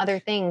and they want other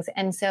things.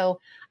 And so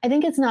I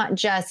think it's not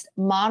just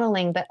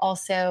modeling, but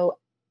also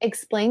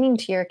explaining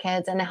to your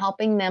kids and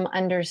helping them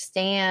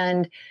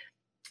understand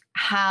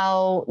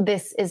how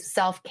this is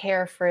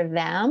self-care for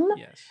them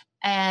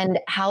and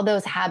how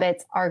those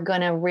habits are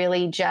going to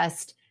really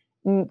just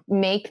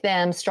make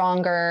them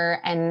stronger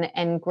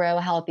and grow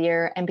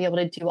healthier and be able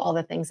to do all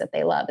the things that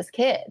they love as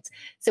kids.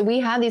 So we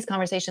have these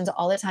conversations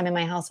all the time in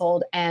my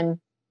household. And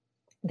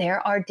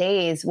there are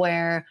days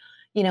where,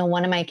 you know,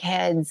 one of my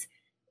kids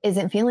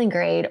isn't feeling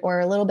great or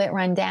a little bit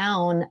run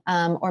down,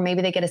 or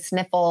maybe they get a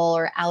sniffle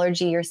or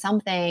allergy or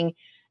something.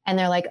 And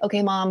they're like,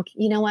 okay, mom,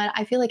 you know what?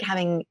 I feel like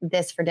having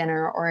this for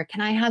dinner, or can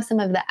I have some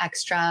of the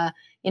extra,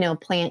 you know,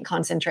 plant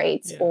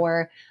concentrates,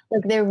 or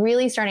like they're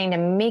really starting to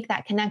make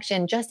that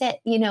connection just at,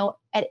 you know,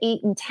 at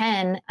 8 and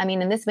 10. I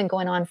mean, and this has been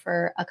going on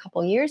for a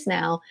couple years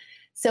now.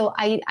 So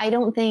I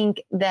don't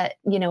think that,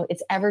 you know,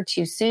 it's ever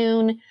too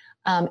soon.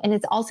 And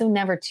it's also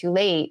never too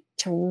late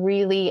to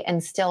really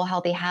instill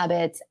healthy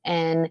habits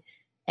and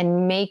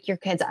make your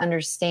kids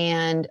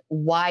understand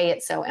why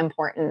it's so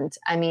important.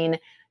 I mean,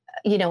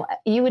 you know,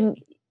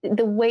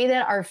 the way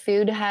that our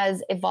food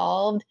has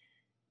evolved,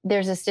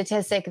 there's a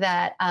statistic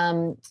that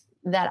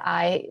that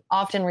I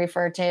often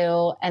refer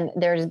to, and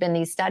there's been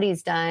these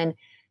studies done.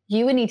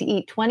 You would need to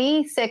eat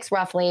 26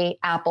 roughly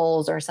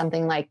apples or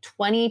something like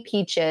 20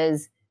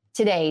 peaches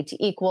today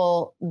to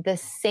equal the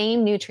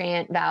same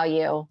nutrient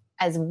value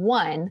as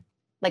one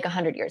like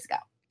 100 years ago.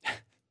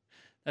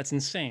 That's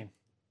insane.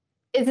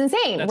 It's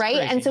insane, That's right?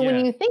 crazy, And so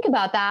when you think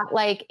about that,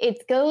 like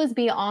it goes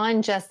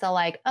beyond just the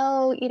like,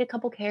 oh, eat a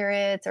couple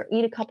carrots or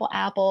eat a couple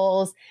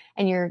apples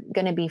and you're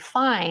going to be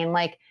fine.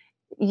 Like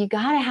you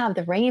got to have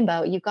the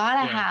rainbow. You got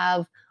to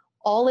have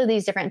all of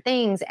these different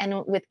things.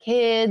 And with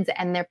kids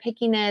and their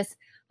pickiness,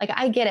 like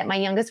I get it. My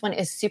youngest one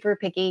is super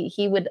picky.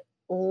 He would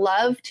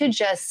love to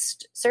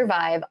just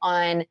survive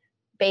on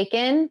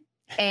bacon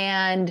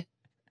and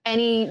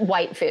any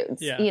white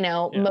foods, you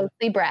know,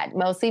 mostly bread.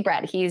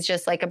 He's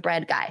just like a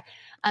bread guy.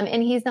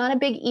 And he's not a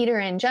big eater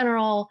in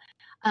general.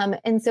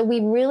 And so we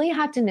really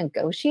have to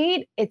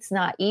negotiate. It's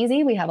not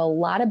easy. We have a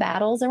lot of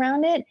battles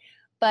around it.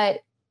 But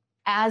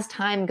as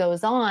time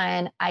goes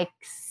on, I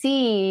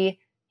see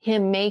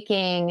him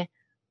making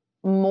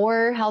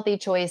more healthy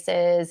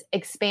choices,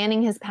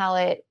 expanding his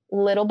palate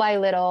little by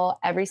little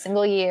every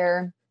single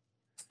year.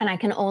 And I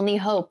can only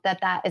hope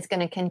that that is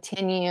going to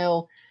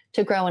continue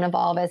to grow and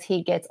evolve as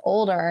he gets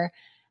older.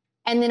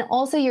 And then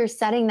also you're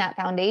setting that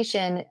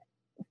foundation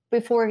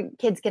before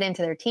kids get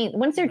into their teens.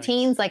 Once they're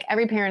teens, like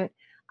every parent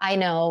I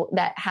know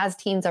that has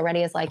teens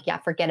already is like, yeah,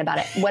 forget about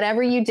it.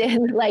 Whatever you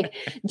did, like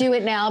do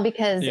it now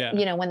because,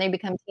 you know, when they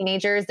become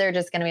teenagers, they're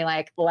just going to be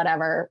like,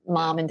 whatever,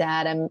 mom and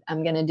dad,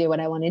 I'm going to do what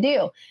I want to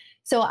do.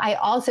 So I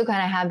also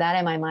kind of have that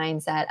in my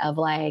mindset of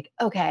like,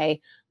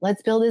 okay,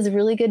 let's build this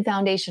really good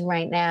foundation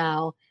right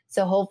now.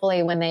 So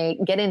hopefully when they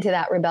get into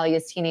that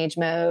rebellious teenage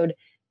mode,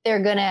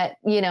 they're going to,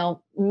 you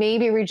know,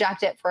 maybe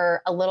reject it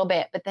for a little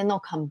bit, but then they'll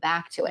come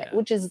back to it,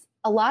 which is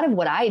a lot of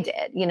what I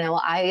did. You know,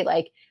 I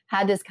like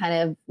had this kind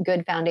of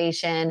good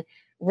foundation,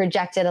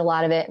 rejected a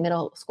lot of it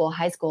middle school,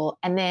 high school.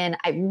 And then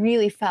I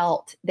really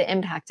felt the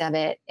impact of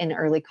it in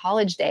early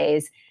college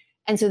days.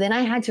 And so then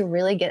I had to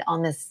really get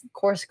on this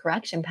course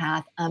correction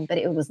path. But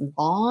it was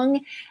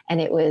long and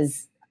it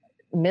was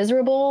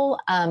miserable.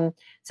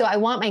 So I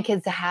want my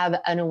kids to have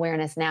an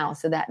awareness now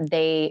so that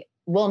they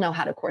will know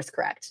how to course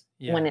correct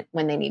when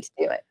they need to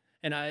do it.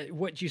 And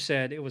what you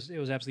said, it was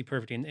absolutely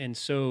perfect and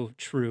so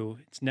true.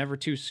 It's never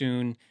too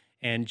soon.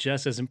 And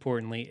just as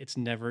importantly, it's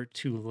never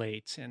too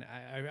late. And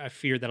I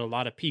fear that a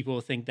lot of people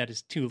think that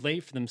it's too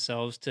late for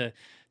themselves to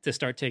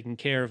start taking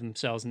care of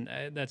themselves. And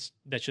that's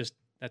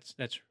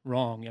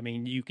wrong. I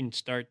mean, you can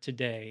start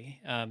today.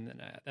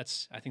 And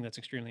I think that's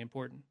extremely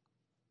important.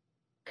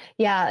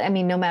 Yeah. I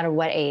mean, no matter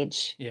what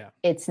age,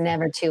 it's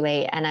never too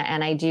late. And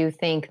I do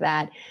think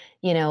that,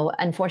 you know,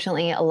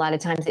 unfortunately, a lot of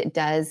times it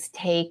does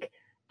take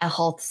a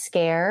health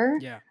scare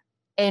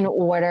in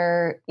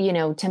order, you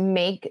know, to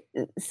make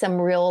some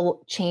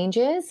real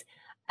changes.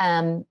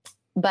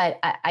 but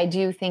I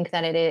do think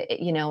that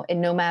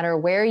and no matter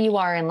where you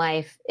are in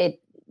life,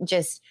 it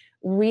just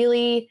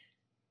really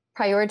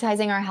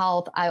prioritizing our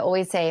health. I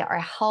always say our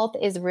health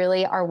is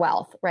really our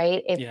wealth,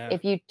 right?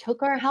 If you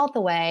took our health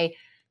away,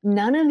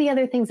 none of the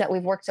other things that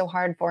we've worked so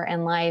hard for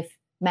in life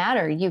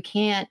matter. You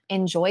can't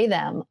enjoy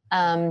them.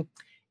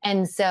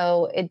 And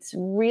so it's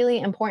really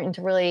important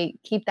to really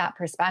keep that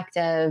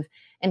perspective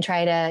and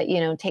try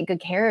to, take good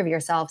care of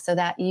yourself so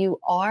that you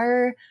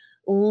are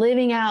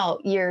living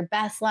out your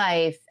best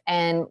life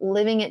and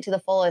living it to the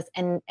fullest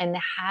and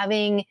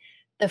having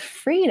the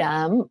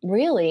freedom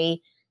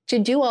really to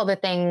do all the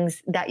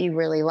things that you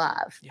really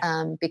love.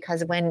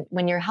 Because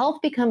when your health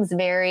becomes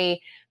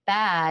very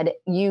bad,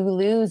 you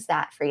lose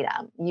that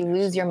freedom, you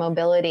lose your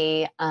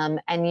mobility. And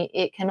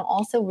it can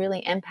also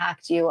really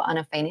impact you on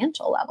a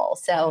financial level.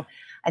 So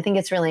I think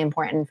it's really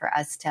important for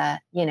us to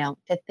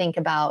think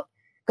about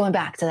going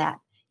back to that,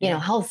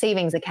 health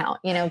savings account,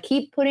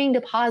 keep putting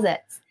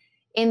deposits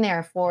in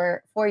there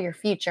for your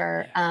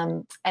future.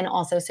 And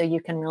also so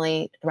you can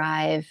really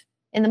thrive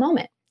in the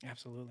moment.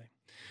 Absolutely.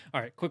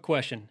 All right. Quick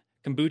question.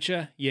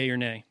 Kombucha, yay or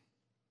nay?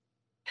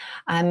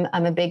 I'm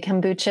a big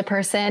kombucha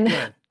person.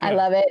 Good. I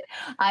love it.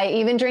 I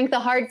even drink the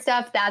hard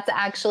stuff. That's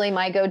actually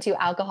my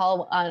go-to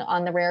alcohol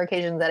on the rare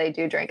occasions that I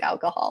do drink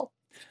alcohol.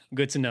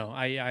 Good to know.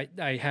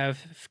 I have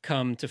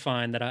come to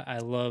find that I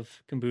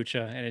love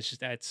kombucha, and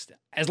it's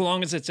as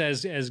long as it's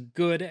as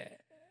good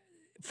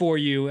for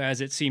you as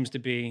it seems to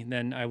be,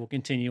 then I will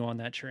continue on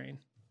that train.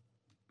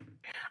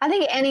 I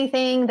think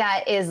anything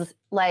that is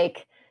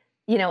like,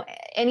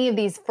 any of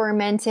these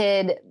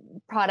fermented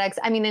products.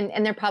 I mean,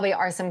 and there probably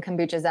are some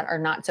kombuchas that are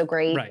not so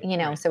great,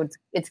 right. So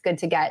it's good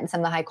to get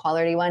some of the high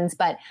quality ones.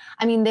 But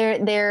I mean,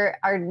 there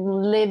are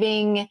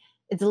living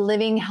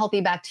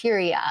healthy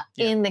bacteria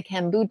in the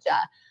kombucha.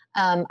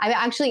 I've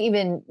actually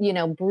even,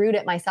 brewed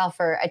it myself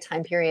for a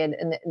time period,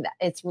 and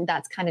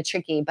that's kind of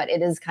tricky, but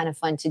it is kind of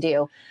fun to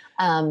do.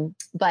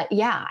 But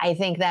yeah, I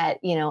think that,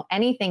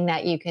 anything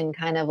that you can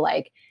kind of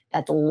like,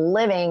 that's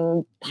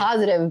living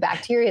positive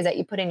bacteria that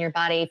you put in your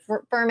body,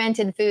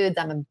 fermented foods,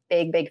 I'm a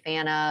big, big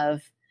fan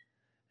of.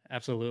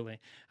 Absolutely.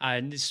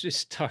 It's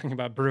just talking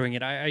about brewing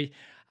it.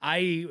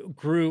 I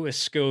grew a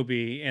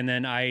SCOBY and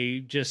then I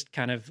just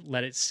kind of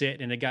let it sit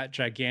and it got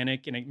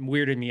gigantic and it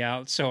weirded me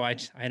out. So I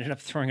ended up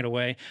throwing it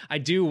away. I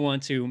do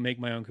want to make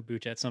my own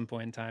kombucha at some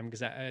point in time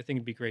because I think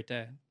it'd be great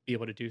to be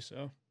able to do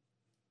so.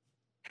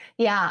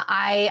 Yeah,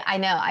 I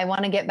know. I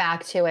want to get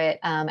back to it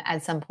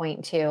at some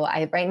point too.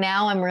 Right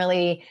now I'm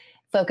really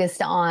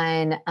focused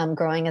on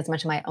growing as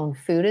much of my own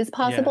food as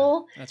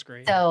possible. Yeah, that's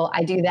great. So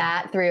I do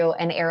that through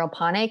an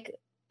aeroponic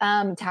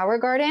tower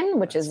garden,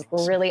 which is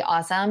awesome. Really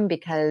awesome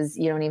because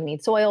you don't even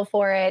need soil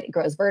for it. It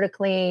grows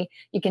vertically.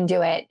 You can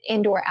do it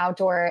indoor,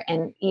 outdoor,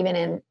 and even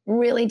in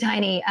really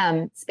tiny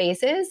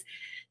spaces.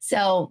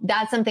 So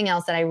that's something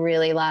else that I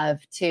really love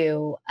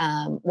to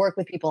work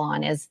with people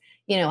on is,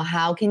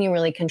 how can you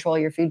really control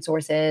your food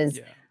sources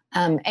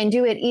and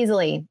do it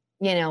easily?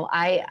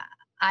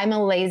 I'm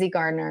a lazy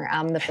gardener.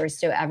 I'm the first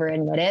to ever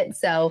admit it.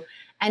 So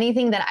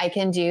anything that I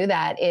can do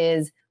that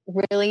is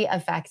really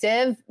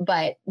effective,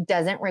 but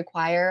doesn't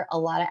require a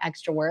lot of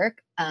extra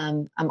work,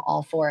 I'm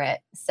all for it.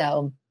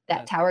 So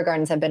that tower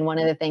gardens have been one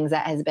of the things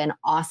that has been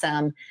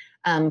awesome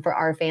for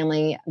our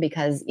family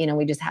because,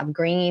 we just have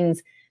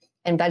greens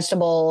and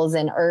vegetables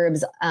and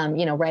herbs,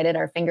 right at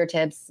our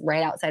fingertips,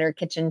 right outside our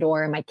kitchen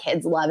door. My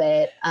kids love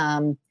it.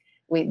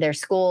 Their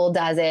school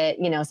does it,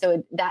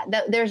 so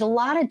that there's a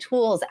lot of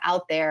tools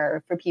out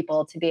there for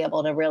people to be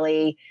able to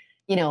really,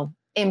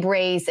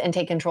 embrace and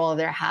take control of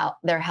their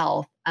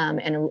health,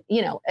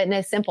 in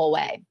a simple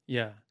way.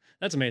 Yeah,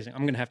 that's amazing.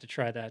 I'm going to have to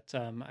try that.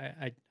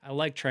 I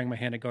like trying my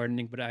hand at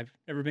gardening, but I've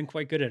never been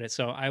quite good at it.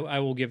 So I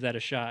will give that a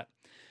shot.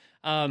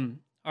 All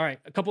right.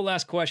 A couple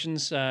last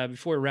questions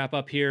before we wrap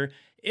up here.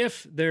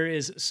 If there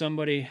is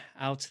somebody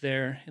out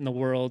there in the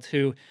world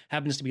who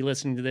happens to be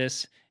listening to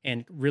this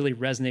and really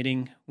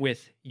resonating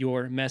with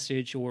your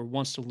message or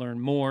wants to learn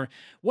more,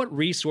 what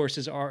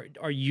resources are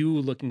you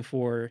looking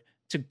for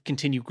to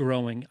continue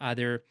growing,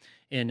 either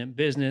in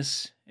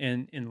business,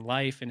 in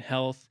life, in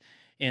health?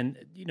 And,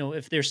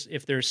 if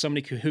there's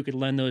somebody who could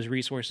lend those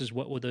resources,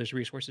 what would those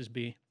resources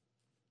be?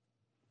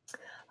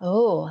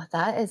 Oh,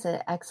 that is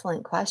an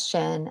excellent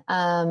question.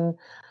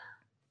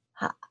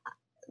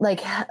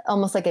 Like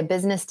almost like a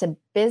business to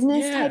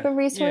business type of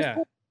resource. Yeah.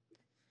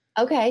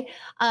 Okay.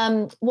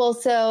 Well,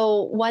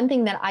 so one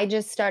thing that I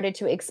just started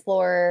to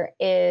explore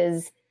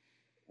is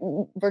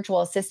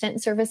virtual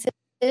assistant services.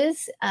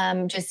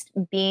 Just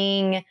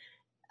being,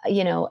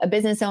 a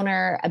business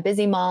owner, a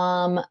busy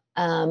mom,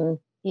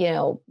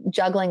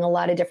 juggling a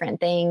lot of different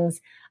things.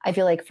 I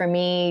feel like for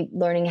me,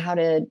 learning how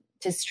to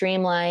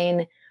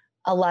streamline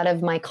a lot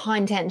of my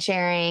content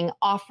sharing,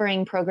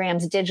 offering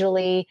programs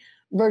digitally,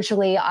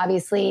 virtually,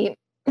 obviously,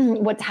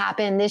 what's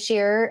happened this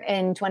year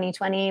in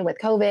 2020 with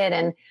COVID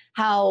and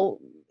how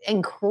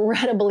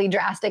incredibly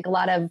drastic a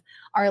lot of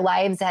our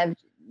lives have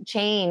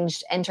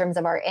changed in terms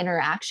of our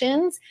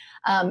interactions,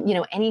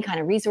 any kind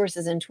of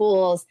resources and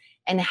tools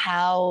and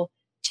how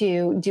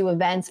to do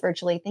events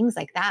virtually, things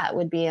like that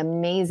would be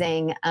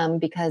amazing.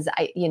 Because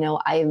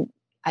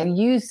I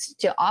used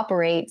to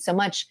operate so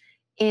much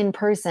in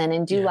person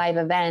and do live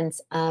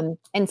events.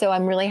 And so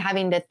I'm really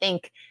having to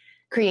think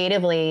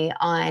creatively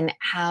on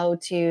how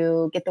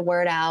to get the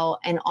word out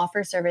and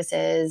offer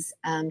services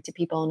to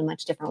people in a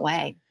much different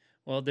way.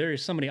 Well, there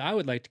is somebody I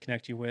would like to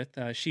connect you with.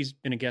 She's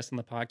been a guest on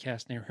the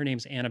podcast. And her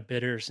name's Anna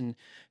Bitters, and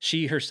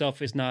she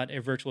herself is not a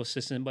virtual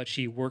assistant, but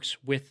she works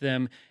with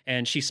them,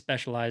 and she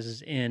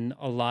specializes in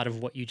a lot of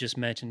what you just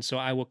mentioned. So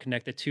I will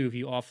connect the two of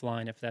you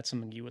offline if that's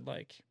something you would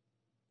like.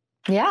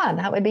 Yeah,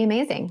 that would be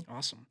amazing.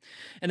 Awesome.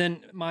 And then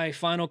my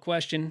final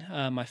question,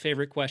 my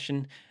favorite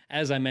question,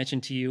 as I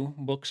mentioned to you,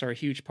 books are a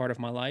huge part of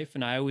my life.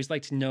 And I always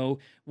like to know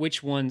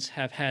which ones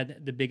have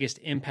had the biggest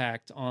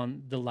impact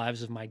on the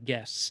lives of my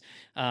guests.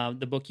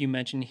 The book you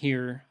mentioned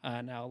here,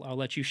 and I'll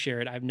let you share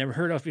it. I've never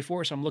heard of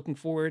before, so I'm looking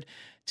forward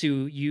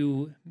to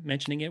you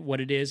mentioning it, what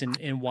it is,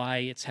 and why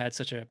it's had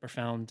such a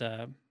profound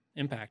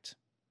impact.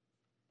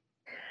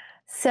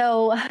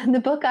 So the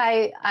book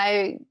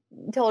I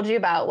told you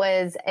about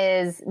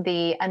is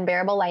The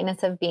Unbearable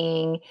Lightness of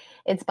Being.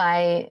 It's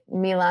by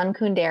Milan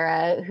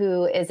Kundera,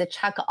 who is a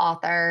Czech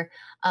author.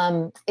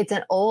 It's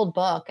an old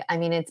book. I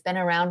mean, it's been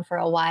around for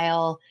a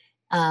while.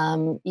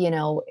 It's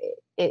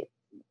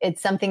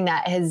something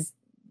that has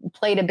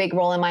played a big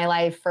role in my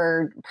life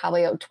for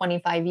probably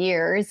 25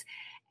 years.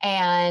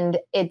 And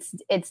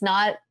it's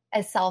not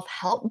a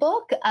self-help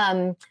book.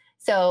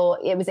 So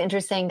it was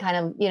interesting kind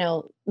of,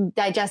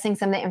 digesting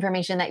some of the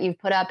information that you've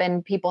put up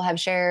and people have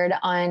shared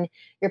on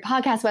your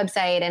podcast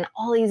website and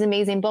all these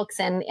amazing books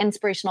and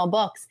inspirational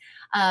books.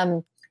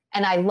 And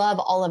I love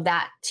all of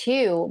that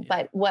too.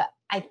 But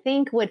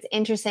what's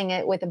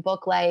interesting with a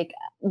book like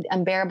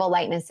Unbearable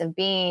Lightness of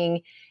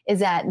Being is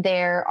that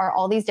there are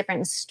all these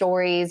different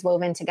stories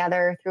woven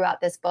together throughout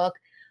this book.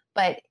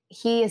 But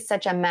he is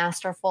such a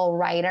masterful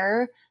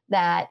writer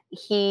that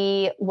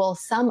he will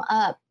sum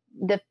up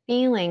the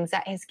feelings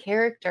that his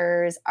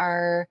characters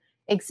are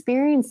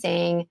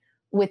experiencing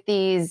with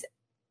these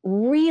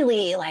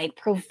really like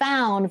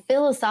profound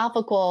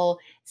philosophical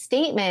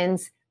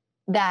statements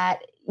that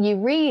you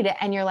read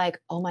and you're like,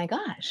 oh my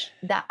gosh,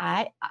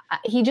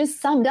 he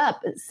just summed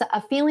up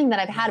a feeling that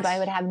I've had, but I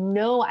would have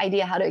no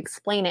idea how to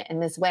explain it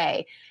in this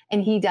way.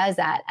 And he does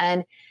that.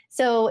 And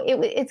so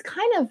it's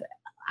kind of,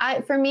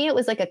 for me, it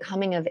was like a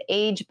coming of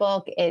age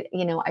book.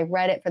 I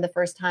read it for the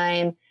first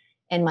time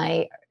in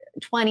my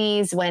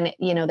 20s when,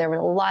 there were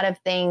a lot of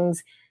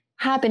things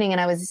happening and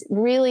I was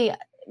really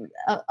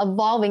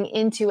evolving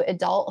into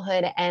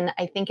adulthood. And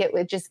I think it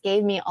just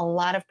gave me a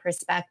lot of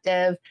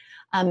perspective.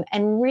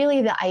 And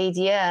really the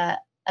idea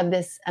of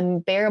this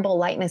unbearable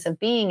lightness of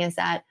being is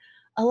that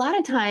a lot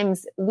of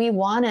times we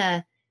want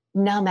to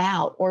numb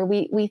out, or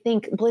we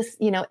think bliss,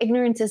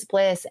 ignorance is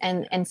bliss.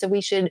 And so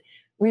we should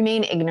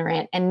remain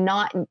ignorant and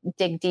not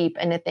dig deep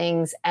into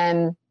things.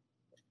 And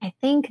I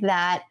think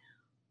that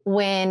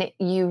when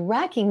you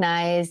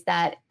recognize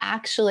that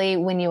actually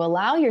when you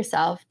allow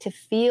yourself to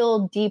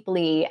feel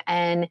deeply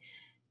and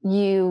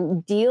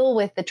you deal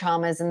with the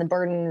traumas and the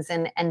burdens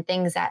and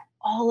things that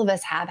all of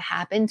us have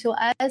happen to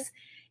us,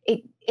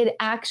 it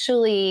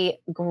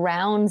actually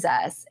grounds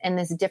us in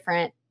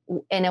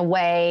a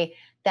way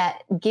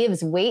that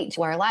gives weight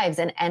to our lives.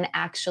 And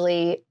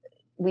actually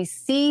we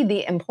see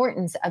the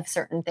importance of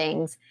certain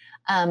things.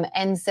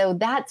 And so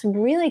that's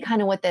really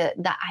kind of what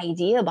the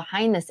idea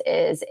behind this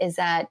is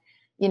that,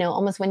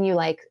 almost when you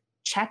like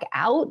check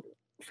out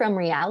from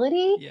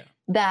reality,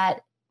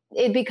 that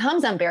it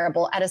becomes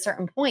unbearable at a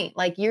certain point.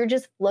 Like you're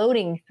just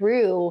floating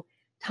through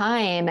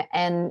time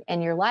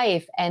and your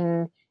life.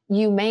 And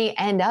you may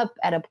end up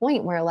at a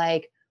point where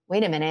like,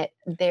 wait a minute,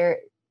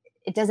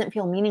 it doesn't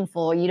feel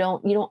meaningful. You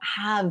don't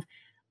have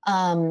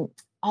all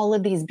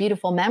of these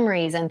beautiful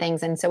memories and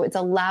things. And so it's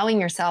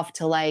allowing yourself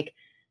to like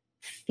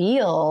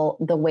feel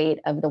the weight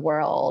of the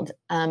world.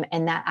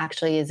 And that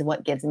actually is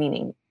what gives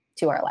meaning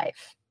to our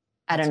life.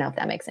 I don't know if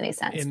that makes any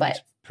sense, but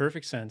makes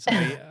perfect sense.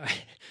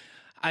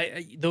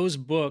 I those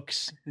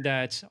books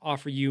that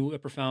offer you a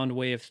profound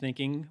way of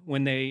thinking,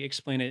 when they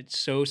explain it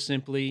so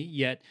simply,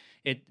 yet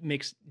it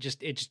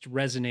just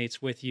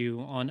resonates with you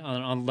on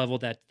a level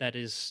that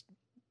is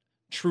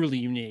truly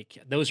unique.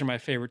 Those are my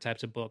favorite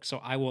types of books.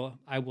 So I will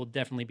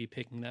definitely be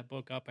picking that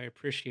book up. I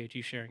appreciate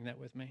you sharing that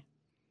with me.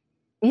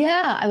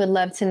 Yeah, I would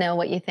love to know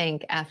what you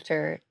think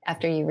after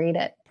you read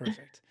it.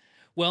 Perfect.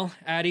 Well,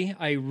 Addie,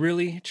 I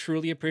really,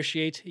 truly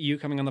appreciate you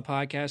coming on the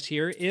podcast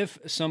here. If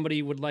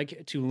somebody would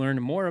like to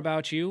learn more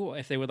about you,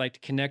 if they would like to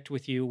connect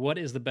with you, what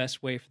is the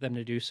best way for them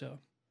to do so?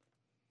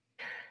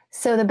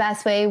 So the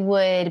best way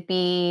would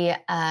be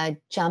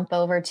jump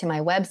over to my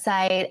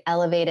website,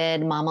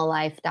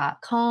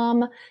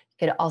 elevatedmamalife.com. You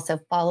could also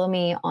follow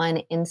me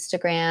on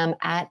Instagram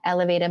at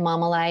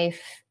elevatedmamalife.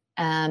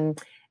 And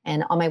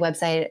on my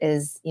website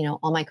is,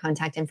 all my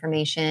contact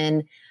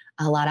information,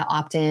 a lot of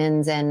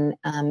opt-ins and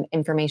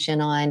information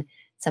on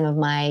some of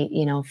my,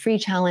 free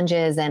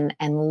challenges and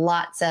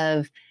lots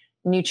of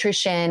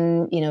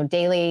nutrition,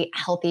 daily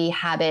healthy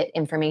habit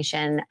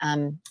information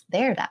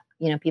there that,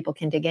 people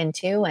can dig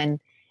into and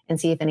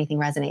see if anything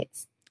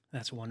resonates.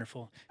 That's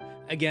wonderful.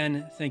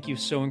 Again, thank you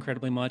so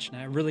incredibly much. And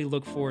I really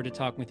look forward to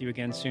talking with you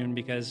again soon,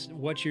 because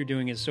what you're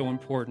doing is so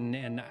important.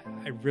 And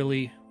I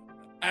really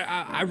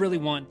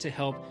want to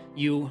help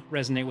you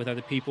resonate with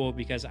other people,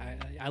 because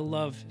I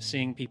love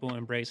seeing people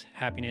embrace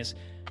happiness,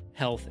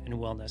 health, and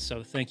wellness.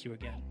 So thank you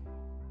again.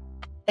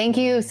 Thank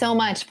you so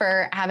much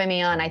for having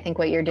me on. I think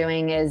what you're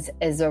doing is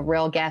a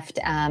real gift.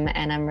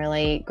 And I'm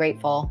really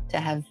grateful to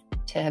have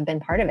been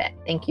part of it.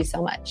 Thank you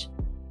so much.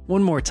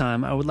 One more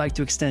time, I would like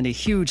to extend a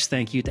huge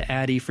thank you to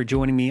Addie for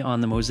joining me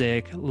on the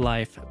Mosaic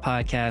Life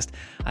podcast.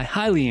 I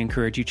highly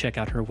encourage you check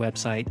out her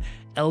website,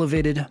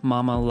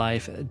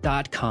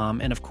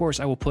 elevatedmamalife.com. And of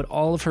course, I will put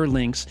all of her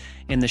links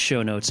in the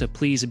show notes. So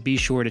please be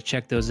sure to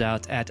check those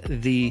out at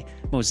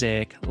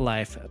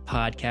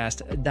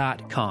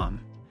themosaiclifepodcast.com.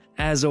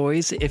 As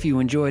always, if you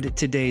enjoyed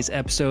today's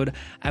episode,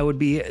 I would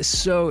be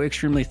so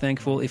extremely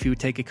thankful if you would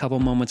take a couple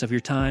moments of your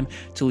time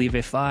to leave a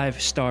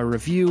 5-star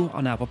review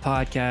on Apple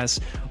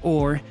Podcasts,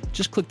 or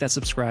just click that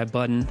subscribe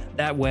button.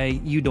 That way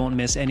you don't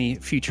miss any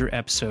future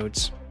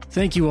episodes.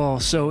 Thank you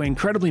all so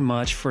incredibly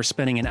much for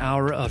spending an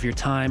hour of your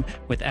time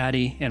with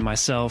Addie and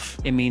myself.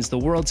 It means the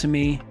world to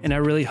me, and I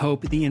really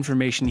hope the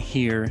information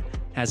here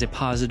has a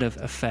positive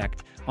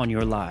effect on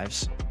your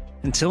lives.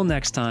 Until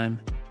next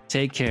time,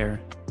 take care,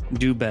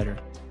 do better,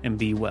 and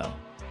be well.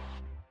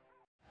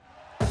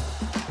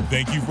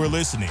 Thank you for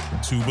listening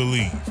to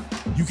Believe.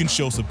 You can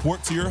show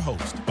support to your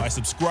host by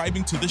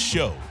subscribing to the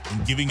show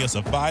and giving us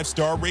a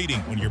 5-star rating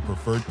on your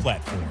preferred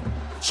platform.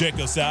 Check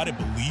us out at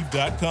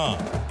Believe.com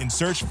and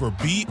search for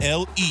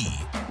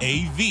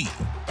BLEAV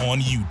on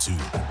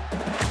YouTube.